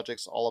with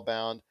projects all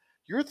abound.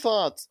 Your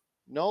thoughts,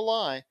 no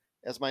lie,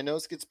 as my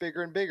nose gets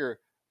bigger and bigger,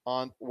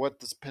 on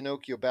what this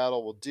Pinocchio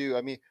battle will do.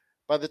 I mean,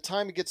 by the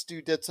time it gets to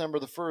December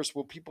the 1st,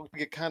 will people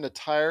get kind of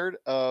tired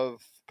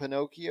of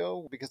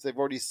Pinocchio because they've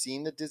already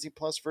seen the Disney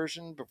Plus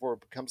version before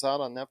it comes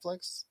out on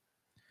Netflix?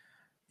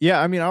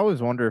 Yeah, I mean, I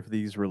always wonder if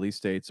these release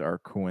dates are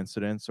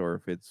coincidence or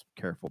if it's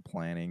careful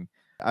planning.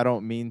 I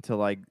don't mean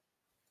to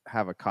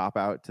have a cop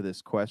out to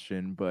this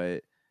question,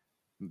 but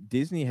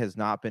Disney has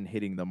not been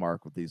hitting the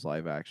mark with these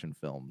live action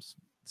films.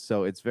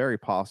 So it's very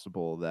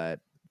possible that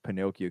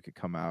Pinocchio could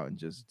come out and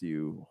just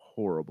do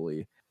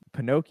horribly.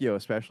 Pinocchio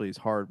especially is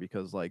hard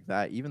because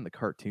that, even the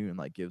cartoon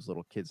gives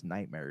little kids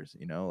nightmares,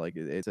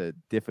 it's a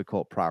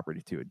difficult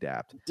property to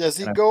adapt. Does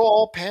he go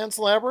all Pan's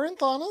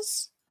Labyrinth on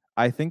us?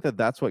 I think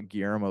that's what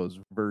Guillermo's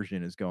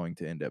version is going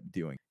to end up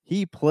doing.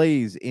 He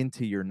plays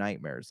into your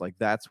nightmares.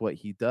 That's what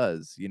he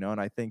does,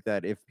 and I think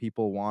that if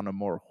people want a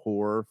more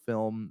horror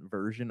film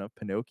version of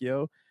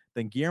Pinocchio,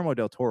 then Guillermo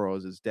del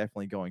Toro's is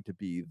definitely going to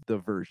be the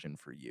version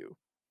for you.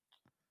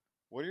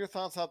 What are your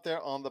thoughts out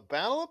there on the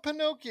Battle of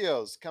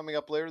Pinocchios coming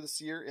up later this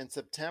year in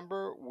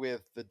September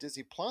with the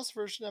Disney Plus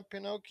version of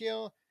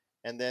Pinocchio,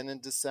 and then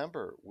in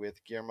December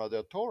with Guillermo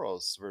del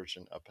Toro's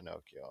version of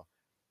Pinocchio?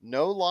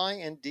 No lie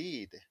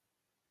indeed.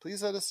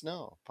 Please let us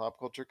know.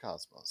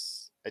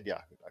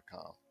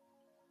 popculturecosmos@yahoo.com.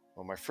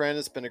 Well, my friend,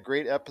 it's been a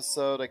great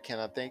episode. I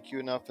cannot thank you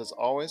enough, as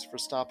always, for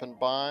stopping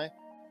by.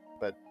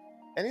 But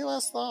any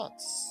last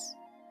thoughts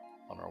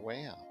on our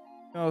way out?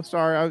 No,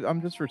 sorry. I'm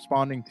just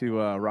responding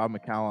to Rob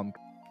McCallum.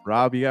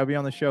 Rob, you gotta be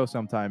on the show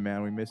sometime,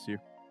 man. We miss you.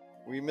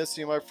 We miss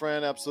you, my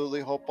friend.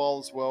 Absolutely. Hope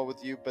all is well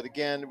with you. But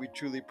again, we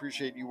truly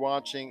appreciate you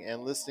watching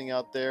and listening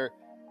out there,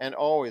 and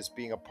always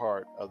being a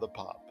part of the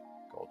Pop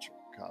Culture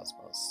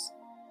Cosmos.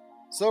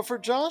 So for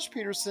Josh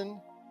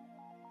Peterson,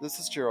 this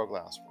is Gerald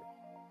Glassford.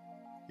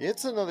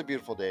 It's another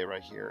beautiful day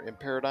right here in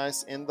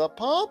paradise in the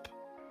pop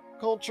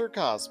culture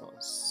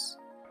cosmos.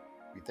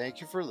 We thank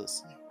you for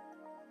listening.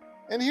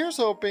 And here's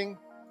hoping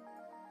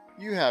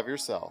you have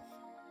yourself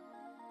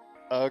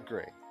a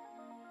great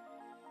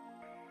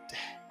day.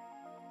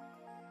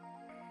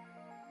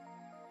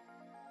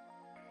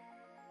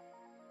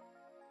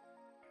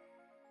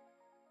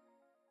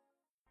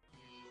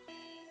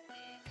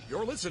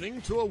 You're listening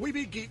to a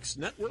Weeby Geeks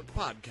Network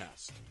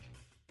podcast.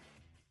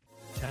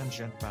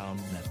 Tangent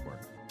Bound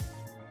Network.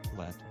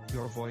 Let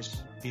your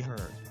voice be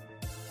heard.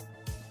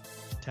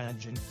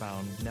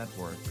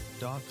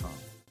 TangentBoundNetwork.com.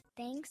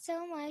 Thanks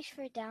so much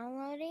for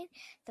downloading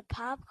the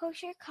Pop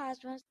Culture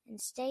Cosmos,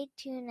 and stay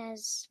tuned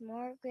as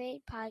more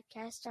great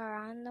podcasts are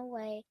on the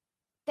way.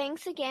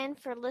 Thanks again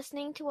for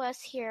listening to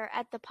us here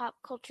at the Pop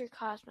Culture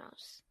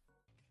Cosmos.